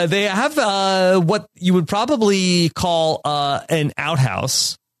 So they have what you would probably call an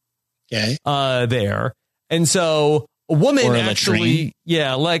outhouse. Okay. There. And so a woman or a actually, latrine.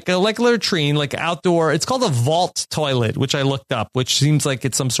 yeah, like a latrine, like outdoor. It's called a vault toilet, which I looked up, which seems like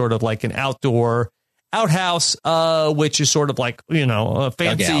it's some sort of an outdoor outhouse, which is sort of a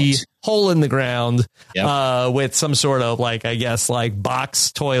fancy hole in the ground, with some sort of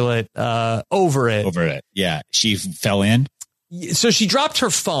box toilet over it. Yeah. She fell in. So she dropped her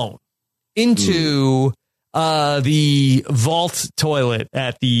phone into the vault toilet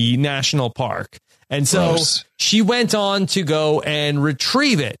at the national park. And so she went on to go and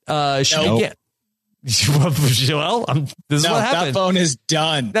retrieve it. Well, this is what happened. That phone is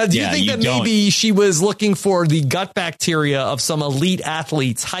done. Now, do you think that maybe she was looking for the gut bacteria of some elite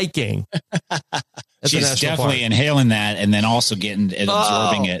athletes hiking? She's definitely inhaling that and then also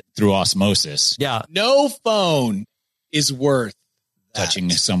absorbing it through osmosis. Yeah. No phone is worth touching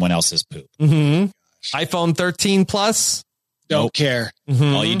someone else's poop. Mm-hmm. iPhone 13 Plus? Don't care.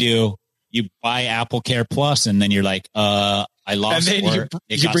 Mm-hmm. All you do, you buy Apple Care Plus, and then you're like, I lost it.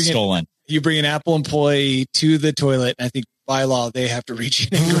 It got stolen. You bring an Apple employee to the toilet, and I think by law they have to reach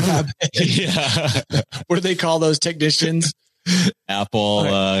in and grab it. Yeah. What do they call those technicians? Apple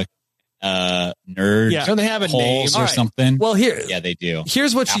nerd. Yeah. Don't they have a name or something? Well, yeah, they do.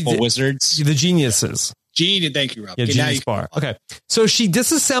 Here's what Apple she did. Wizards, the geniuses. Thank you, Rob. Yeah, Genius Bar. Okay, so she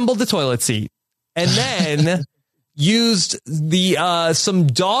disassembled the toilet seat and then used the some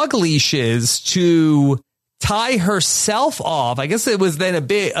dog leashes to tie herself off. I guess it was then a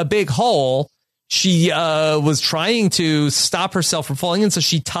big hole. She was trying to stop herself from falling in, so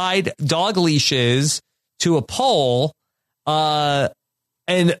she tied dog leashes to a pole.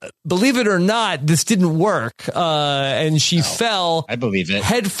 And believe it or not, this didn't work. And she fell. I believe it.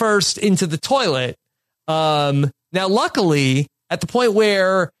 Head first into the toilet. Now, luckily, at the point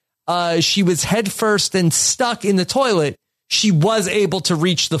where she was head first and stuck in the toilet, she was able to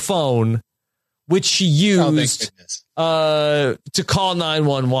reach the phone, which she used to call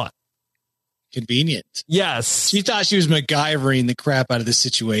 911. Convenient. Yes. She thought she was MacGyvering the crap out of the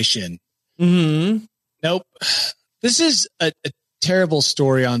situation. Mm-hmm. Nope. This is a terrible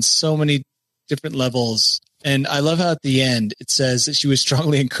story on so many different levels. And I love how at the end it says that she was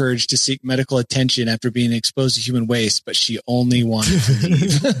strongly encouraged to seek medical attention after being exposed to human waste, but she only wanted to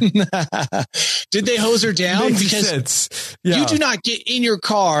leave. Did they hose her down? Makes because sense. Yeah. you do not get in your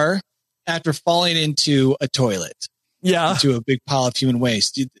car after falling into a toilet. Yeah. Into a big pile of human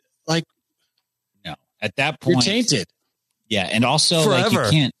waste. No. At that point, you're tainted. Yeah. And also, Forever.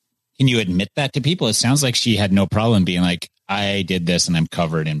 can you admit that to people? It sounds like she had no problem being like, I did this and I'm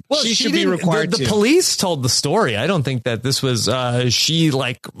covered in. Well, she should be required the police told the story. I don't think that this was, she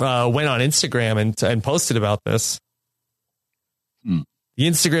went on Instagram and posted about this. The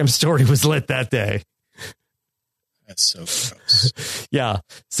Instagram story was lit that day. That's so gross. Yeah.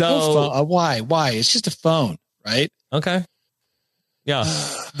 So why? It's just a phone, right? Okay. Yeah.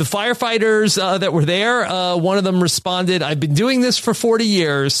 The firefighters that were there, one of them responded, "I've been doing this for 40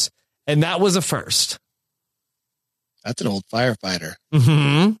 years, and that was a first." That's an old firefighter.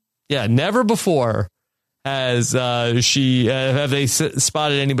 Mm-hmm. Yeah. Never before has have they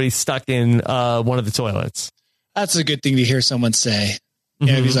spotted anybody stuck in one of the toilets. That's a good thing to hear someone say.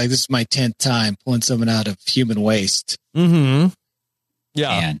 Yeah, he's like, this is my 10th time pulling someone out of human waste. Mm-hmm.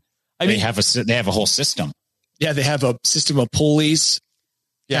 Yeah. And they have a whole system. Yeah, they have a system of pulleys.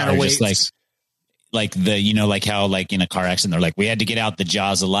 Yeah, just like how in a car accident, they're like, we had to get out the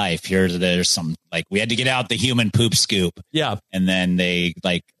jaws of life. There's some we had to get out the human poop scoop. Yeah. And then a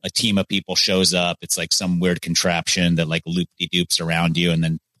team of people shows up. It's like some weird contraption that loop-de-doops around you and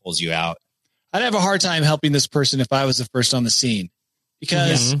then pulls you out. I'd have a hard time helping this person if I was the first on the scene.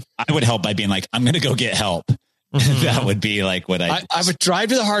 Because I would help by being like, I'm going to go get help. That would be what I would drive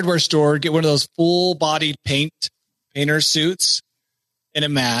to the hardware store, get one of those full body painter suits and a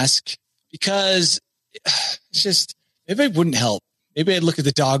mask, because it's just, maybe it wouldn't help. Maybe I'd look at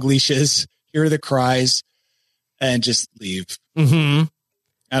the dog leashes, hear the cries, and just leave. Mm-hmm.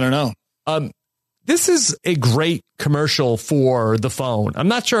 I don't know. This is a great commercial for the phone. I'm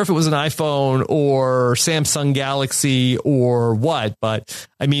not sure if it was an iPhone or Samsung Galaxy or what, but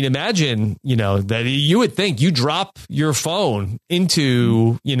I mean, imagine, that you would think you drop your phone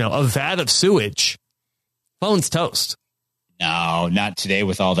into, a vat of sewage. Phone's toast. No, not today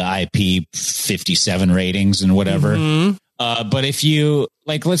with all the IP57 ratings and whatever. Mm-hmm. But if you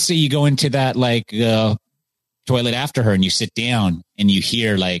let's say you go into that toilet after her and you sit down and you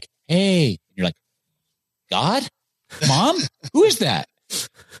hear hey, and you're like, God, Mom, who is that?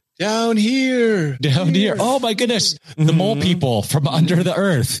 Down here. Oh my goodness. The mole people from under the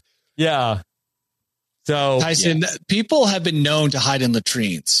earth. Yeah. So Tyson, people have been known to hide in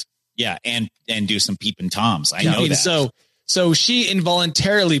latrines. Yeah. And do some peeping Toms. I know that. So she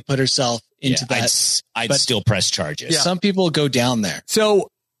involuntarily put herself into that. I'd still press charges. Yeah. Some people go down there. So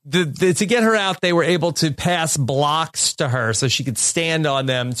to get her out, they were able to pass blocks to her so she could stand on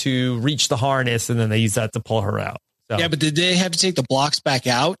them to reach the harness, and then they used that to pull her out. So, yeah, but did they have to take the blocks back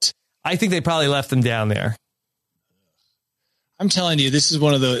out? I think they probably left them down there. I'm telling you, this is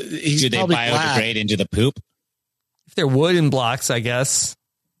one of the. Do they biodegrade into the poop? If they're wooden blocks, I guess.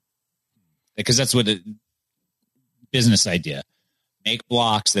 Because that's what business idea. make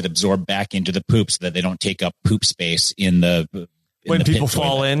blocks that absorb back into the poop so that they don't take up poop space when people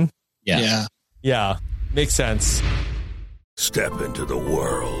fall in. Yeah. Makes sense. Step into the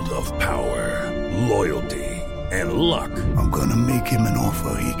world of power, loyalty, and luck. I'm gonna make him an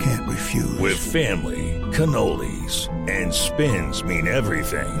offer he can't refuse. With family, cannolis, and spins mean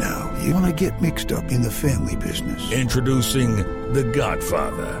everything. Now, you wanna get mixed up in the family business. Introducing The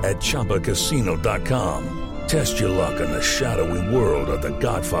Godfather at ChumbaCasino.com. Test your luck in the shadowy world of The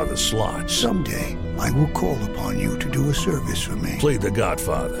Godfather slot. Someday, I will call upon you to do a service for me. Play The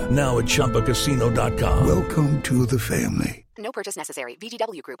Godfather now at ChumbaCasino.com. Welcome to the family. No purchase necessary.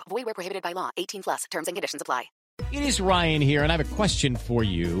 VGW Group. Void where prohibited by law. 18+. Terms and conditions apply. It is Ryan here, and I have a question for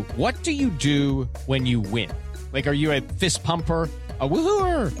you. What do you do when you win? Like, are you a fist pumper, a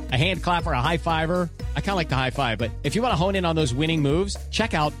woohooer, a hand clapper, a high fiver? I kind of like the high five, but if you want to hone in on those winning moves,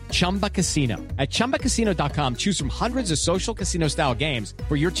 check out Chumba Casino. At ChumbaCasino.com, choose from hundreds of social casino-style games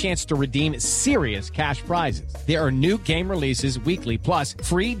for your chance to redeem serious cash prizes. There are new game releases weekly, plus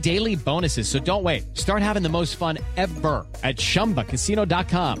free daily bonuses. So don't wait. Start having the most fun ever at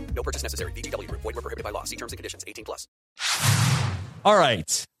ChumbaCasino.com. No purchase necessary. VGW Group. Void where prohibited by law. See terms and conditions. 18+. All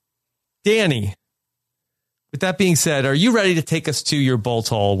right. Danny, with that being said, are you ready to take us to your bolt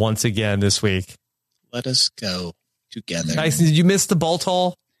hole once again this week? Let us go together. Tyson, did you miss the bolt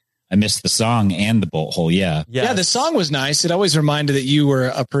hole? I missed the song and the bolt hole. Yeah. Yeah, the song was nice. It always reminded that you were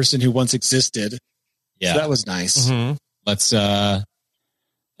a person who once existed. Yeah. So that was nice. Mm-hmm. Let's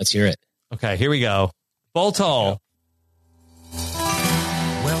hear it. Okay, here we go. Bolt hole.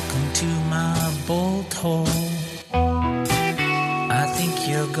 Welcome to my bolt hole. I think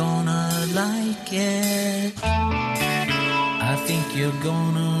you're gonna like it. I think you're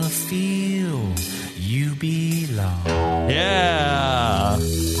gonna feel you belong. Yeah.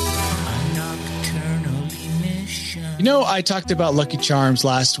 You know, I talked about Lucky Charms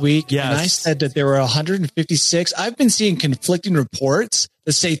last week. Yes. And I said that there were 156. I've been seeing conflicting reports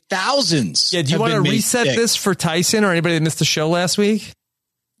that say thousands. Yeah, do you want to reset this for Tyson or anybody that missed the show last week?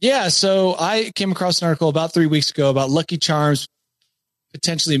 Yeah, so I came across an article about 3 weeks ago about Lucky Charms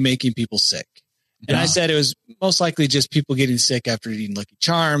potentially making people sick. And I said it was most likely just people getting sick after eating Lucky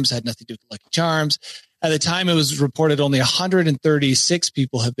Charms, had nothing to do with Lucky Charms. At the time, it was reported only 136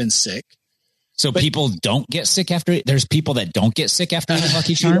 people have been sick. So people don't get sick after it? There's people that don't get sick after eating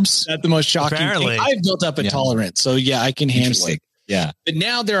Lucky Charms? That's the most shocking thing. I've built up a tolerance, so yeah, I can handle it. Yeah. But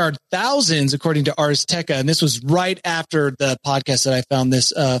now there are thousands, according to Ars Technica, and this was right after the podcast that I found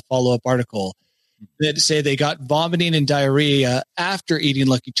this follow-up article, that say they got vomiting and diarrhea after eating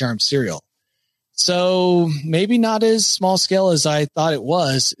Lucky Charms cereal. So maybe not as small scale as I thought it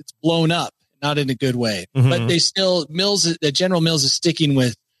was. It's blown up, not in a good way. Mm-hmm. But they still, General Mills is sticking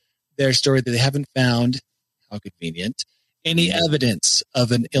with their story that they haven't found, how convenient, any evidence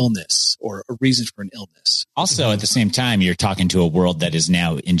of an illness or a reason for an illness. Also, at the same time, you're talking to a world that is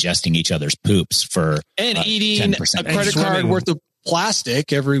now ingesting each other's poops for and eating 10%. a credit card worth of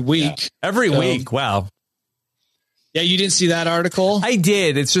plastic every week. Yeah. Every week. Wow. Yeah, you didn't see that article? I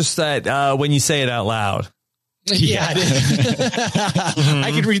did. It's just that when you say it out loud. Yeah,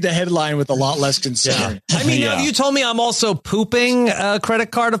 I could read the headline with a lot less concern. Yeah. I mean, if you told me I'm also pooping a credit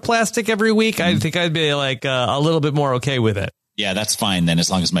card of plastic every week, I think I'd be like a little bit more okay with it. Yeah, that's fine then,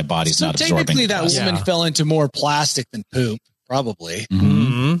 as long as my body's not absorbing. Technically, that woman fell into more plastic than poop, probably.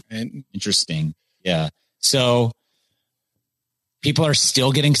 Mm-hmm. And interesting. Yeah. So people are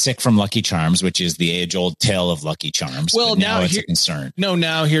still getting sick from Lucky Charms, which is the age-old tale of Lucky Charms. Well, now it's a concern.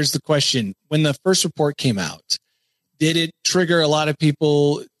 Now here's the question. When the first report came out, did it trigger a lot of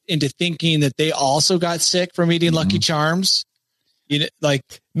people into thinking that they also got sick from eating Lucky Charms? You know, like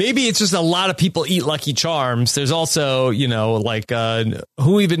maybe it's just a lot of people eat Lucky Charms. There's also,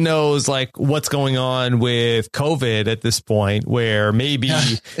 who even knows like what's going on with COVID at this point, where maybe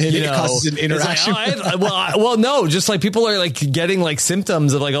it causes an interaction. Like, no, just like people are like getting like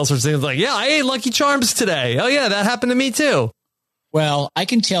symptoms of like all sorts of things. Like, yeah, I ate Lucky Charms today. Oh yeah, that happened to me too. Well, I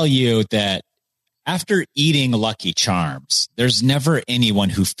can tell you that after eating Lucky Charms, there's never anyone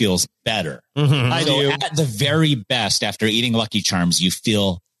who feels better. Mm-hmm. I do. At the very best, after eating Lucky Charms, you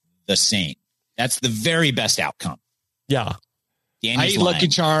feel the same. That's the very best outcome. Yeah. I eat Lucky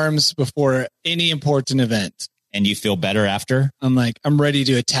Charms before any important event. And you feel better after? I'm like, I'm ready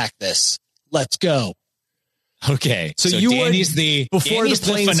to attack this. Let's go. Okay. So Danny's the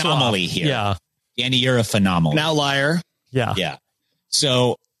phenomaly here. Yeah. Danny, you're a phenomenal. An outlier. Yeah. Yeah.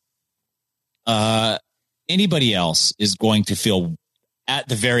 So anybody else is going to feel at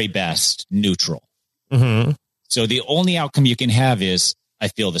the very best neutral. Mm-hmm. So the only outcome you can have is I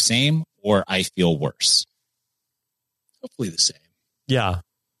feel the same or I feel worse. Hopefully the same. Yeah.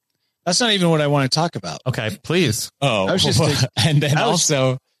 That's not even what I want to talk about. Okay, please. Oh, I was just and then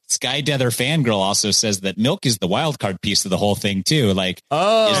also Sky Dether Fangirl also says that milk is the wild card piece of the whole thing too. Like,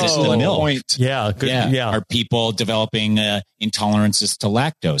 is it the milk? Point. Yeah, good. Yeah. Are people developing intolerances to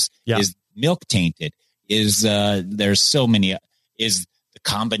lactose? Yeah. Is milk tainted? Is there's so many? Is the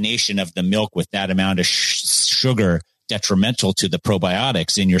combination of the milk with that amount of sugar detrimental to the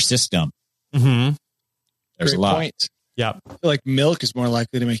probiotics in your system? Mm-hmm. There's Great a lot. point. Yeah. I feel like milk is more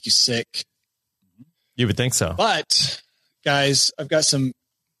likely to make you sick. You would think so. But guys, I've got some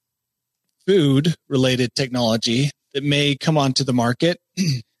food related technology that may come onto the market.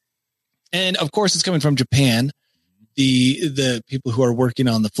 And of course it's coming from Japan. The people who are working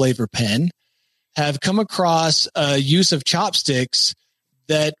on the flavor pen have come across a use of chopsticks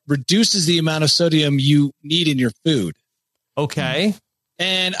that reduces the amount of sodium you need in your food. Okay.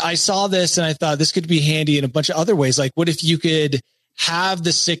 And I saw this and I thought this could be handy in a bunch of other ways. Like, what if you could have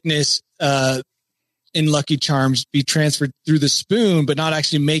the sickness in Lucky Charms be transferred through the spoon, but not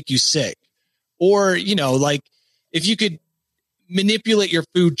actually make you sick? Or, like if you could manipulate your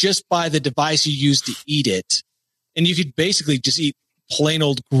food just by the device you use to eat it, and you could basically just eat plain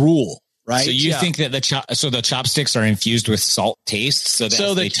old gruel, right? So you think that the chopsticks are infused with salt taste so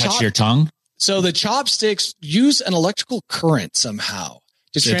that they touch your tongue? So the chopsticks use an electrical current somehow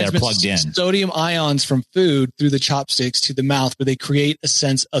to transmit plugged in. sodium ions from food through the chopsticks to the mouth, where they create a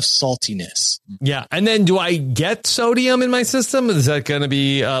sense of saltiness. Yeah. And then do I get sodium in my system? Is that going to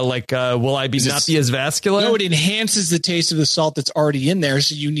be will I not be as vascular? No, it enhances the taste of the salt that's already in there,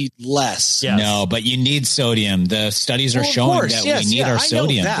 so you need less. Yes. No, but you need sodium. The studies are showing that we need our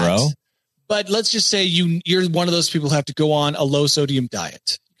sodium, bro. But let's just say you're one of those people who have to go on a low sodium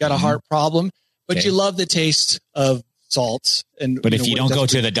diet. You got a heart problem, but you love the taste of salt. But if you don't go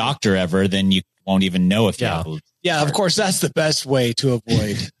to the doctor ever, then you won't even know if you have. Yeah, of course, that's the best way to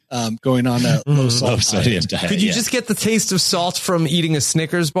avoid going on a low sodium diet. Could you just get the taste of salt from eating a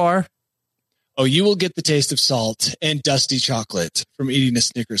Snickers bar? Oh, you will get the taste of salt and dusty chocolate from eating a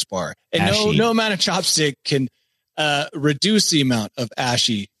Snickers bar. And no amount of chopstick can reduce the amount of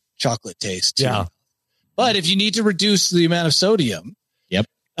ashy chocolate taste. Yeah. But if you need to reduce the amount of sodium,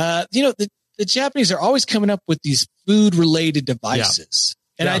 the Japanese are always coming up with these food related devices.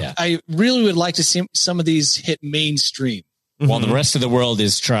 And I really would like to see some of these hit mainstream. While the rest of the world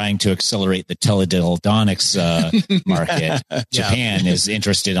is trying to accelerate the teledildonics market, Japan is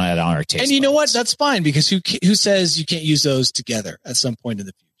interested in our taste. And you know what? That's fine, because who says you can't use those together at some point in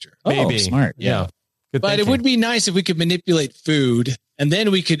the future? Maybe. Smart. Yeah. Good thinking. It would be nice if we could manipulate food, and then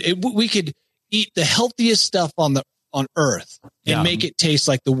we could eat the healthiest stuff on Earth and make it taste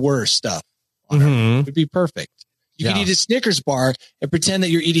like the worst stuff on Earth. It would be perfect. You can eat a Snickers bar and pretend that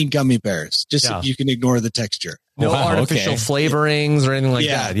you're eating gummy bears, just so you can ignore the texture. No artificial flavorings or anything like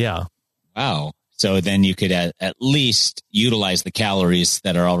that. Yeah. Wow. So then you could at least utilize the calories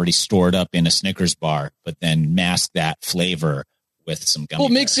that are already stored up in a Snickers bar, but then mask that flavor with some gummy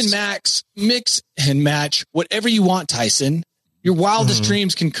bears. Mix and match whatever you want, Tyson. Your wildest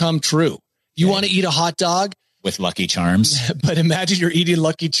dreams can come true. You want to eat a hot dog? With Lucky Charms. But imagine you're eating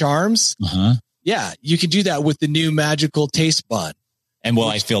Lucky Charms. Yeah, you can do that with the new magical taste bun. And will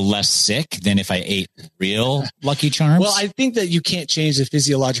I feel less sick than if I ate real Lucky Charms? Well, I think that you can't change the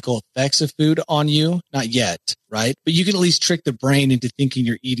physiological effects of food on you. Not yet, right? But you can at least trick the brain into thinking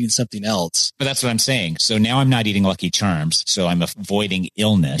you're eating something else. But that's what I'm saying. So now I'm not eating Lucky Charms, so I'm avoiding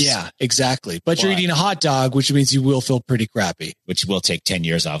illness. Yeah, exactly. But you're eating a hot dog, which means you will feel pretty crappy. Which will take 10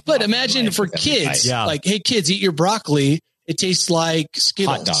 years off. But imagine for kids, like, hey, kids, eat your broccoli. It tastes like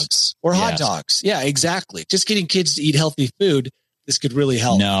Skittles. Hot dogs. Or hot dogs. Yeah, exactly. Just getting kids to eat healthy food. This could really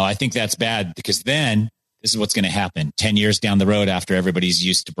help. No, I think that's bad, because then this is what's going to happen. 10 years down the road, after everybody's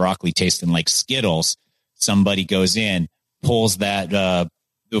used to broccoli tasting like Skittles, somebody goes in, pulls that the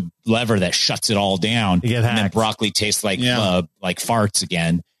lever that shuts it all down, and then broccoli tastes like farts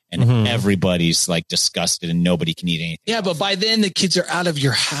again. And everybody's like disgusted and nobody can eat anything. Yeah, but by then the kids are out of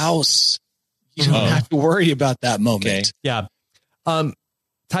your house. You don't have to worry about that moment. Okay. Yeah.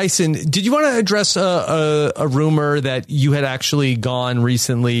 Tyson, did you want to address a rumor that you had actually gone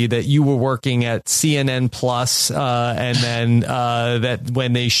recently, that you were working at CNN Plus, and then that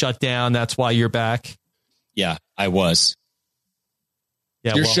when they shut down, that's why you're back? Yeah, I was.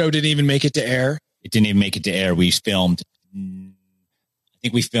 Yeah, your show didn't even make it to air? It didn't even make it to air. We filmed, I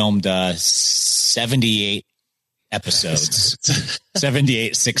think we filmed 78 episodes,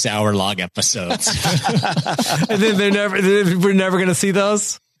 78 6-hour long episodes. And then we're never going to see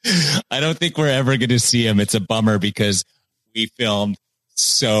those. I don't think we're ever going to see them. It's a bummer, because we filmed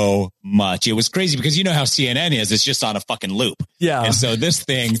so much. It was crazy because you know how CNN is. It's just on a fucking loop. Yeah. And so this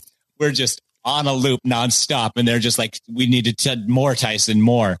thing, we're just on a loop nonstop. And they're just like, we need to more Tyson,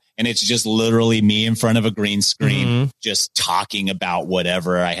 more. And it's just literally me in front of a green screen, just talking about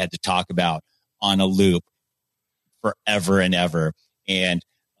whatever I had to talk about on a loop forever and ever. And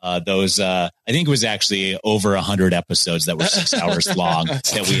I think it was actually over 100 episodes that were 6 hours long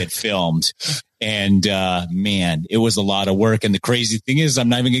that we had filmed. And man, it was a lot of work. And the crazy thing is, I'm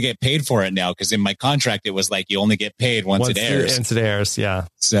not even gonna get paid for it now because in my contract it was like you only get paid once it airs. Once it airs, yeah.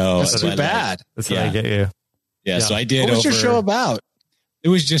 So that's too bad. That's what I get you. Yeah. So I did. What was your show about? It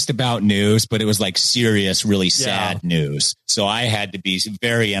was just about news, but it was like serious, really sad news. So I had to be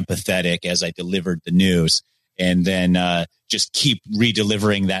very empathetic as I delivered the news, and then just keep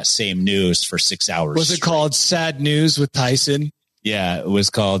re-delivering that same news for 6 hours. Was it called Sad News with Tyson? Yeah, it was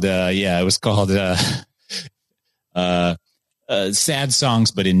called. Sad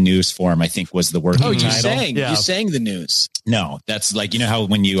Songs, but in news form, I think was the working title. You sang the news. No, that's like, you know how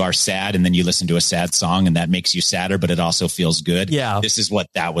when you are sad and then you listen to a sad song and that makes you sadder, but it also feels good. Yeah. This is what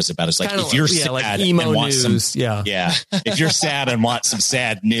that was about. It's like, Kinda if you're like, sad like and emo want news. some, if you're sad and want some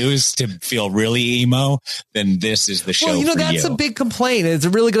sad news to feel really emo, then this is the show. Well, for that's you. a big complaint. It's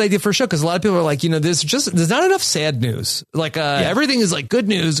a really good idea for a show because a lot of people are like, there's not enough sad news. Like everything is like good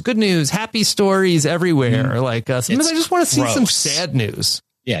news, happy stories everywhere. Like sometimes I just want to see some sad news.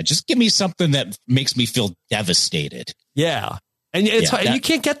 Yeah, just give me something that makes me feel devastated. Yeah. And you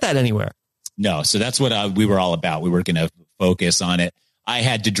can't get that anywhere. No. So that's what we were all about. We were going to focus on it. I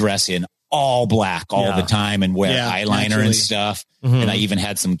had to dress in all black all the time and wear eyeliner and stuff. And I even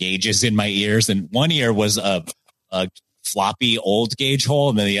had some gauges in my ears. And one ear was a floppy old gauge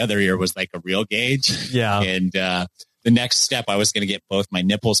hole. And then the other ear was like a real gauge. Yeah. And the next step, I was going to get both my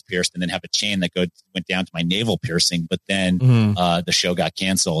nipples pierced and then have a chain that went down to my navel piercing. But then the show got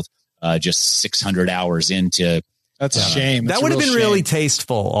canceled just 600 hours into. That's a shame. That would have been really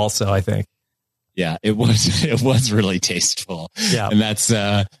tasteful also, I think. Yeah, it was really tasteful. Yeah. And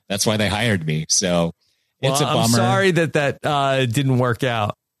that's why they hired me. So it's a bummer. I'm sorry that didn't work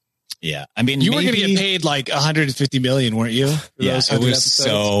out. Yeah. I mean, you were going to get paid like $150 million, weren't you? Yeah, it was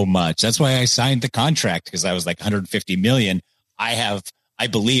so much. That's why I signed the contract, because I was like $150 million. I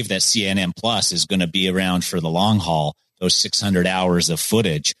believe that CNN Plus is going to be around for the long haul. Those 600 hours of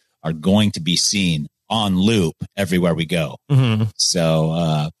footage are going to be seen on loop everywhere we go.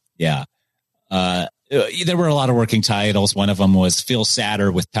 So, there were a lot of working titles. One of them was Feel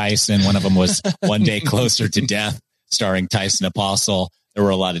Sadder with Tyson. One of them was One Day Closer to Death, starring Tyson Apostle. There were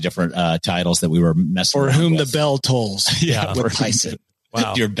a lot of different titles that we were messing with. For Whom the Bell Tolls. Yeah, with Tyson.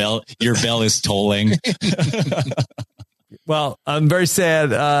 Wow. Your bell is tolling. Well, I'm very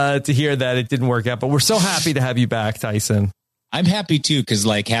sad to hear that it didn't work out, but we're so happy to have you back, Tyson. I'm happy too, because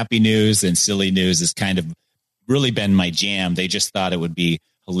like happy news and silly news has kind of really been my jam. They just thought it would be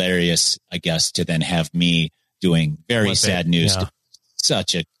hilarious, I guess, to then have me doing very sad news. To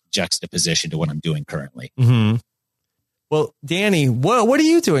such a juxtaposition to what I'm doing currently. Well, Danny, what are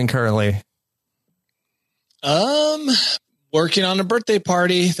you doing currently? Working on a birthday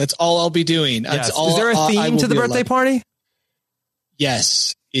party. That's all I'll be doing. Yes. Is there a theme to the birthday party?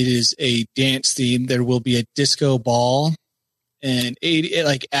 Yes, it is a dance theme. There will be a disco ball and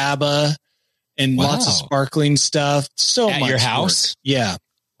like ABBA and lots of sparkling stuff. So at much your house? Work. Yeah.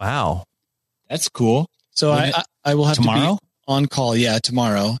 Wow. That's cool. So I will have tomorrow? to be on call. Yeah,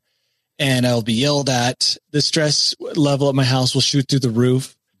 tomorrow. And I'll be yelled at. The stress level at my house will shoot through the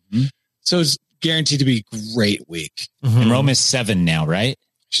roof. So it's guaranteed to be a great week. And Rome is 7 now, right?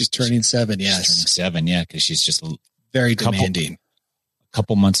 She's turning 7. Yes. She's turning 7. Yeah. Cause she's just very demanding. A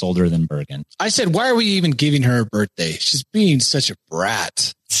couple months older than Bergen. I said, why are we even giving her a birthday? She's being such a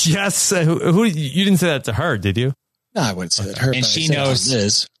brat. Yes. Who you didn't say that to her, did you? No, I wouldn't say that to her. And she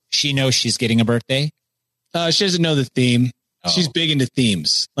knows she knows she's getting a birthday. She doesn't know the theme. She's big into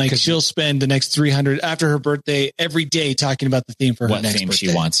themes. Like she'll spend the next 300 after her birthday every day talking about the theme for her next theme birthday.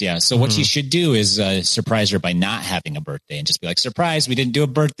 she wants. Yeah. So what you should do is surprise her by not having a birthday and just be like, surprise, we didn't do a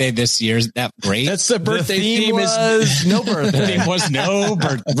birthday this year. Isn't that great? That's the birthday theme was no birthday. The theme was no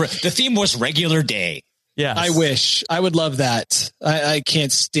birthday. The theme was regular day. Yeah. I wish. I would love that. I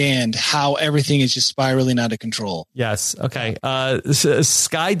can't stand how everything is just spiraling out of control. Yes. Okay.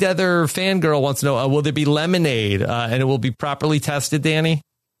 Sky Dether fangirl wants to know, will there be lemonade and it will be properly tested, Danny?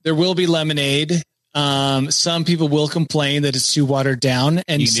 There will be lemonade. Some people will complain that it's too watered down,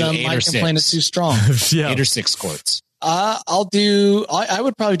 and some might complain it's too strong. 8 or 6 quarts. I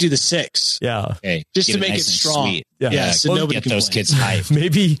would probably do the 6. Yeah. Okay. Just to make it strong. Sweet. Yeah. So nobody get those kids hyped.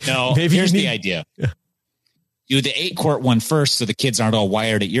 Maybe here's the idea. do the 8-quart one first so the kids aren't all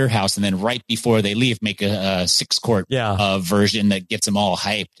wired at your house. And then right before they leave, make a 6-quart version that gets them all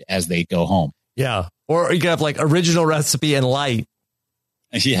hyped as they go home. Yeah. Or you can have like original recipe and light.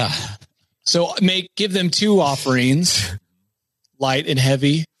 Yeah. So give them 2 offerings, light and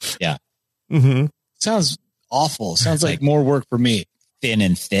heavy. Yeah. Mm-hmm. Sounds awful. Sounds like more work for me. Thin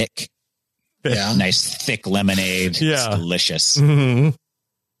and thick. Yeah. Nice thick lemonade. Yeah. It's delicious. Mm-hmm.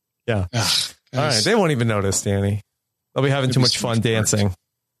 Yeah. Ugh, all right. They won't even notice, Danny. They'll be having too much fun dancing.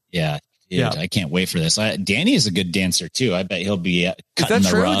 Yeah. Dude, I can't wait for this. Danny is a good dancer too. I bet he'll be cutting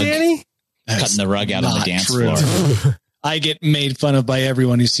the rug. Danny? Cutting the rug out on the dance floor. I get made fun of by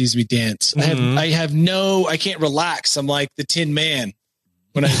everyone who sees me dance. Mm-hmm. I can't relax. I'm like the Tin Man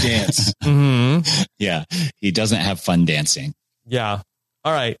when I dance. Mm-hmm. Yeah. He doesn't have fun dancing. Yeah.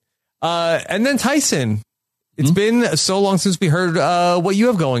 All right. And then Tyson, it's been so long since we heard what you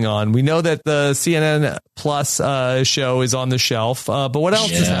have going on. We know that the CNN Plus show is on the shelf, but what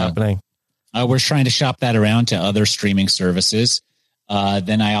else is happening? We're trying to shop that around to other streaming services.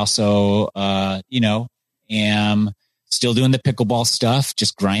 Then I also, am still doing the pickleball stuff,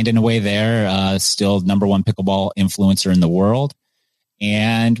 just grinding away there. Still number 1 pickleball influencer in the world.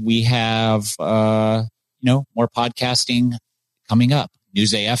 And we have, more podcasting coming up.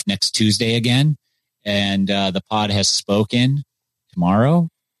 News AF next Tuesday again. And the pod has spoken tomorrow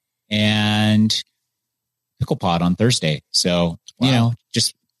and Pickle Pod on Thursday. So,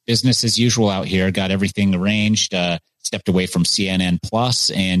 just business as usual out here. Got everything arranged, stepped away from CNN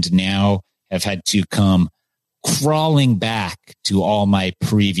Plus, and now have had to come crawling back to all my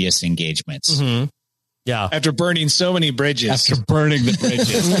previous engagements. Mm-hmm. Yeah. After burning so many bridges. After burning the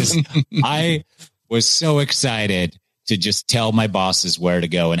bridges. I was so excited to just tell my bosses where to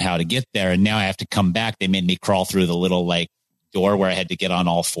go and how to get there. And now I have to come back. They made me crawl through the little door where I had to get on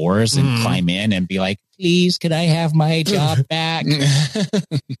all fours and climb in and be like, please, could I have my job back?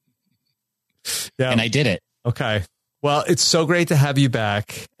 Yeah. And I did it. Okay. Well, it's so great to have you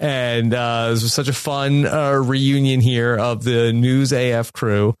back. And this was such a fun reunion here of the News AF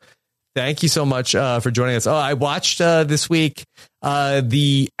crew. Thank you so much for joining us. Oh, I watched this week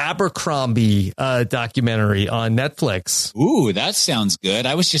the Abercrombie documentary on Netflix. Ooh, that sounds good.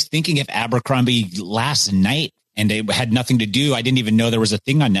 I was just thinking if Abercrombie last night and they had nothing to do. I didn't even know there was a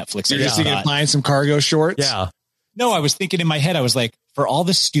thing on Netflix. You're just thinking of buying some cargo shorts? Yeah. No, I was thinking in my head, I was like, for all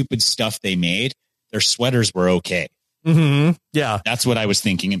the stupid stuff they made, their sweaters were okay. Mm-hmm. Yeah. That's what I was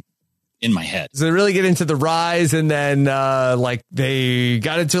thinking in my head. So they really get into the rise, and then they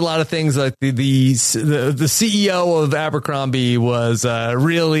got into a lot of things. Like the CEO of Abercrombie was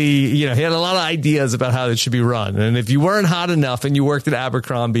really, he had a lot of ideas about how it should be run. And if you weren't hot enough and you worked at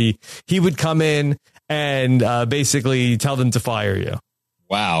Abercrombie, he would come in and basically tell them to fire you.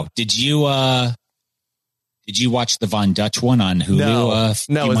 Wow. Did you watch the Von Dutch one on Hulu? No,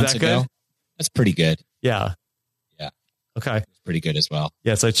 few is months that ago? good? That's pretty good. Yeah. Okay. It's pretty good as well.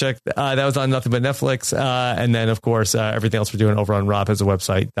 Yes, I checked. That was on Nothing But Netflix. And then, of course, everything else we're doing over on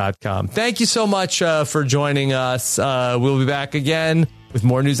robhasawebsite.com. Thank you so much for joining us. We'll be back again with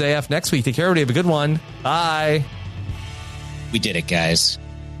more News AF next week. Take care, everybody. Have a good one. Bye. We did it, guys.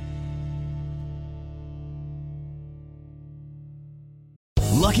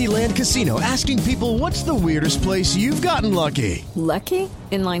 Lucky Land Casino, asking people, what's the weirdest place you've gotten lucky? Lucky?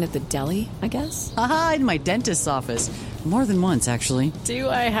 In line at the deli, I guess? Aha, in my dentist's office. More than once, actually. Do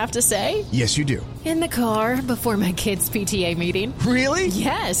I have to say? Yes, you do. In the car before my kids' PTA meeting. Really?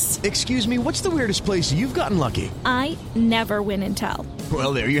 Yes. Excuse me, what's the weirdest place you've gotten lucky? I never win and tell.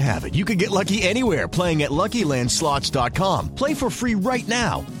 Well, there you have it. You can get lucky anywhere, playing at LuckyLandSlots.com. Play for free right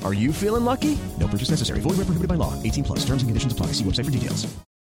now. Are you feeling lucky? No purchase necessary. Void where prohibited by law. 18+. Terms and conditions apply. See website for details.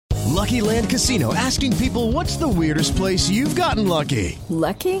 Lucky Land Casino, asking people, what's the weirdest place you've gotten lucky?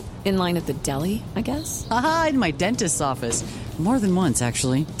 Lucky? In line at the deli, I guess? Aha, in my dentist's office. More than once,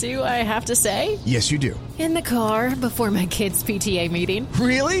 actually. Do I have to say? Yes, you do. In the car before my kids' PTA meeting.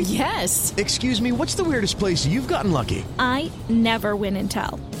 Really? Yes. Excuse me, what's the weirdest place you've gotten lucky? I never win and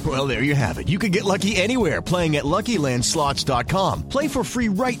tell. Well, there you have it. You can get lucky anywhere, playing at LuckyLandSlots.com. Play for free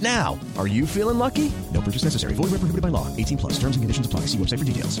right now. Are you feeling lucky? No purchase necessary. Void where prohibited by law. 18+. Terms and conditions apply. See website for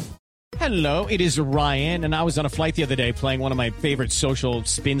details. Hello, it is Ryan, and I was on a flight the other day playing one of my favorite social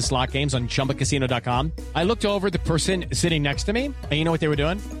spin slot games on ChumbaCasino.com. I looked over at the person sitting next to me, and you know what they were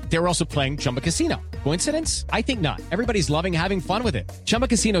doing? They were also playing Chumba Casino. Coincidence? I think not. Everybody's loving having fun with it. Chumba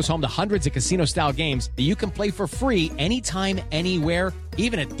Casino is home to hundreds of casino-style games that you can play for free anytime, anywhere,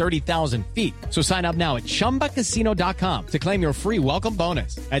 even at 30,000 feet. So sign up now at ChumbaCasino.com to claim your free welcome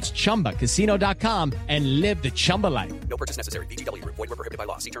bonus. That's ChumbaCasino.com and live the Chumba life. No purchase necessary. VGW. Void where prohibited by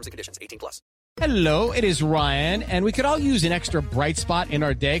law. See terms and conditions. 18+. Hello, it is Ryan, and we could all use an extra bright spot in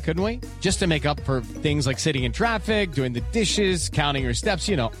our day, couldn't we? Just to make up for things like sitting in traffic, doing the dishes, counting your steps,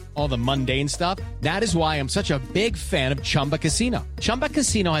 you know, all the mundane stuff. That is why I'm such a big fan of Chumba Casino. Chumba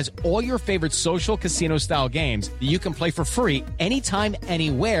Casino has all your favorite social casino-style games that you can play for free anytime,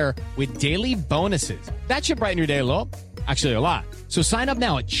 anywhere with daily bonuses. That should brighten your day a little. Actually, a lot. So sign up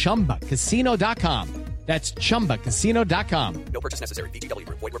now at ChumbaCasino.com. That's ChumbaCasino.com. No purchase necessary. VGW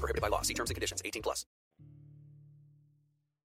Group. Void where prohibited by law. See terms and conditions. 18+.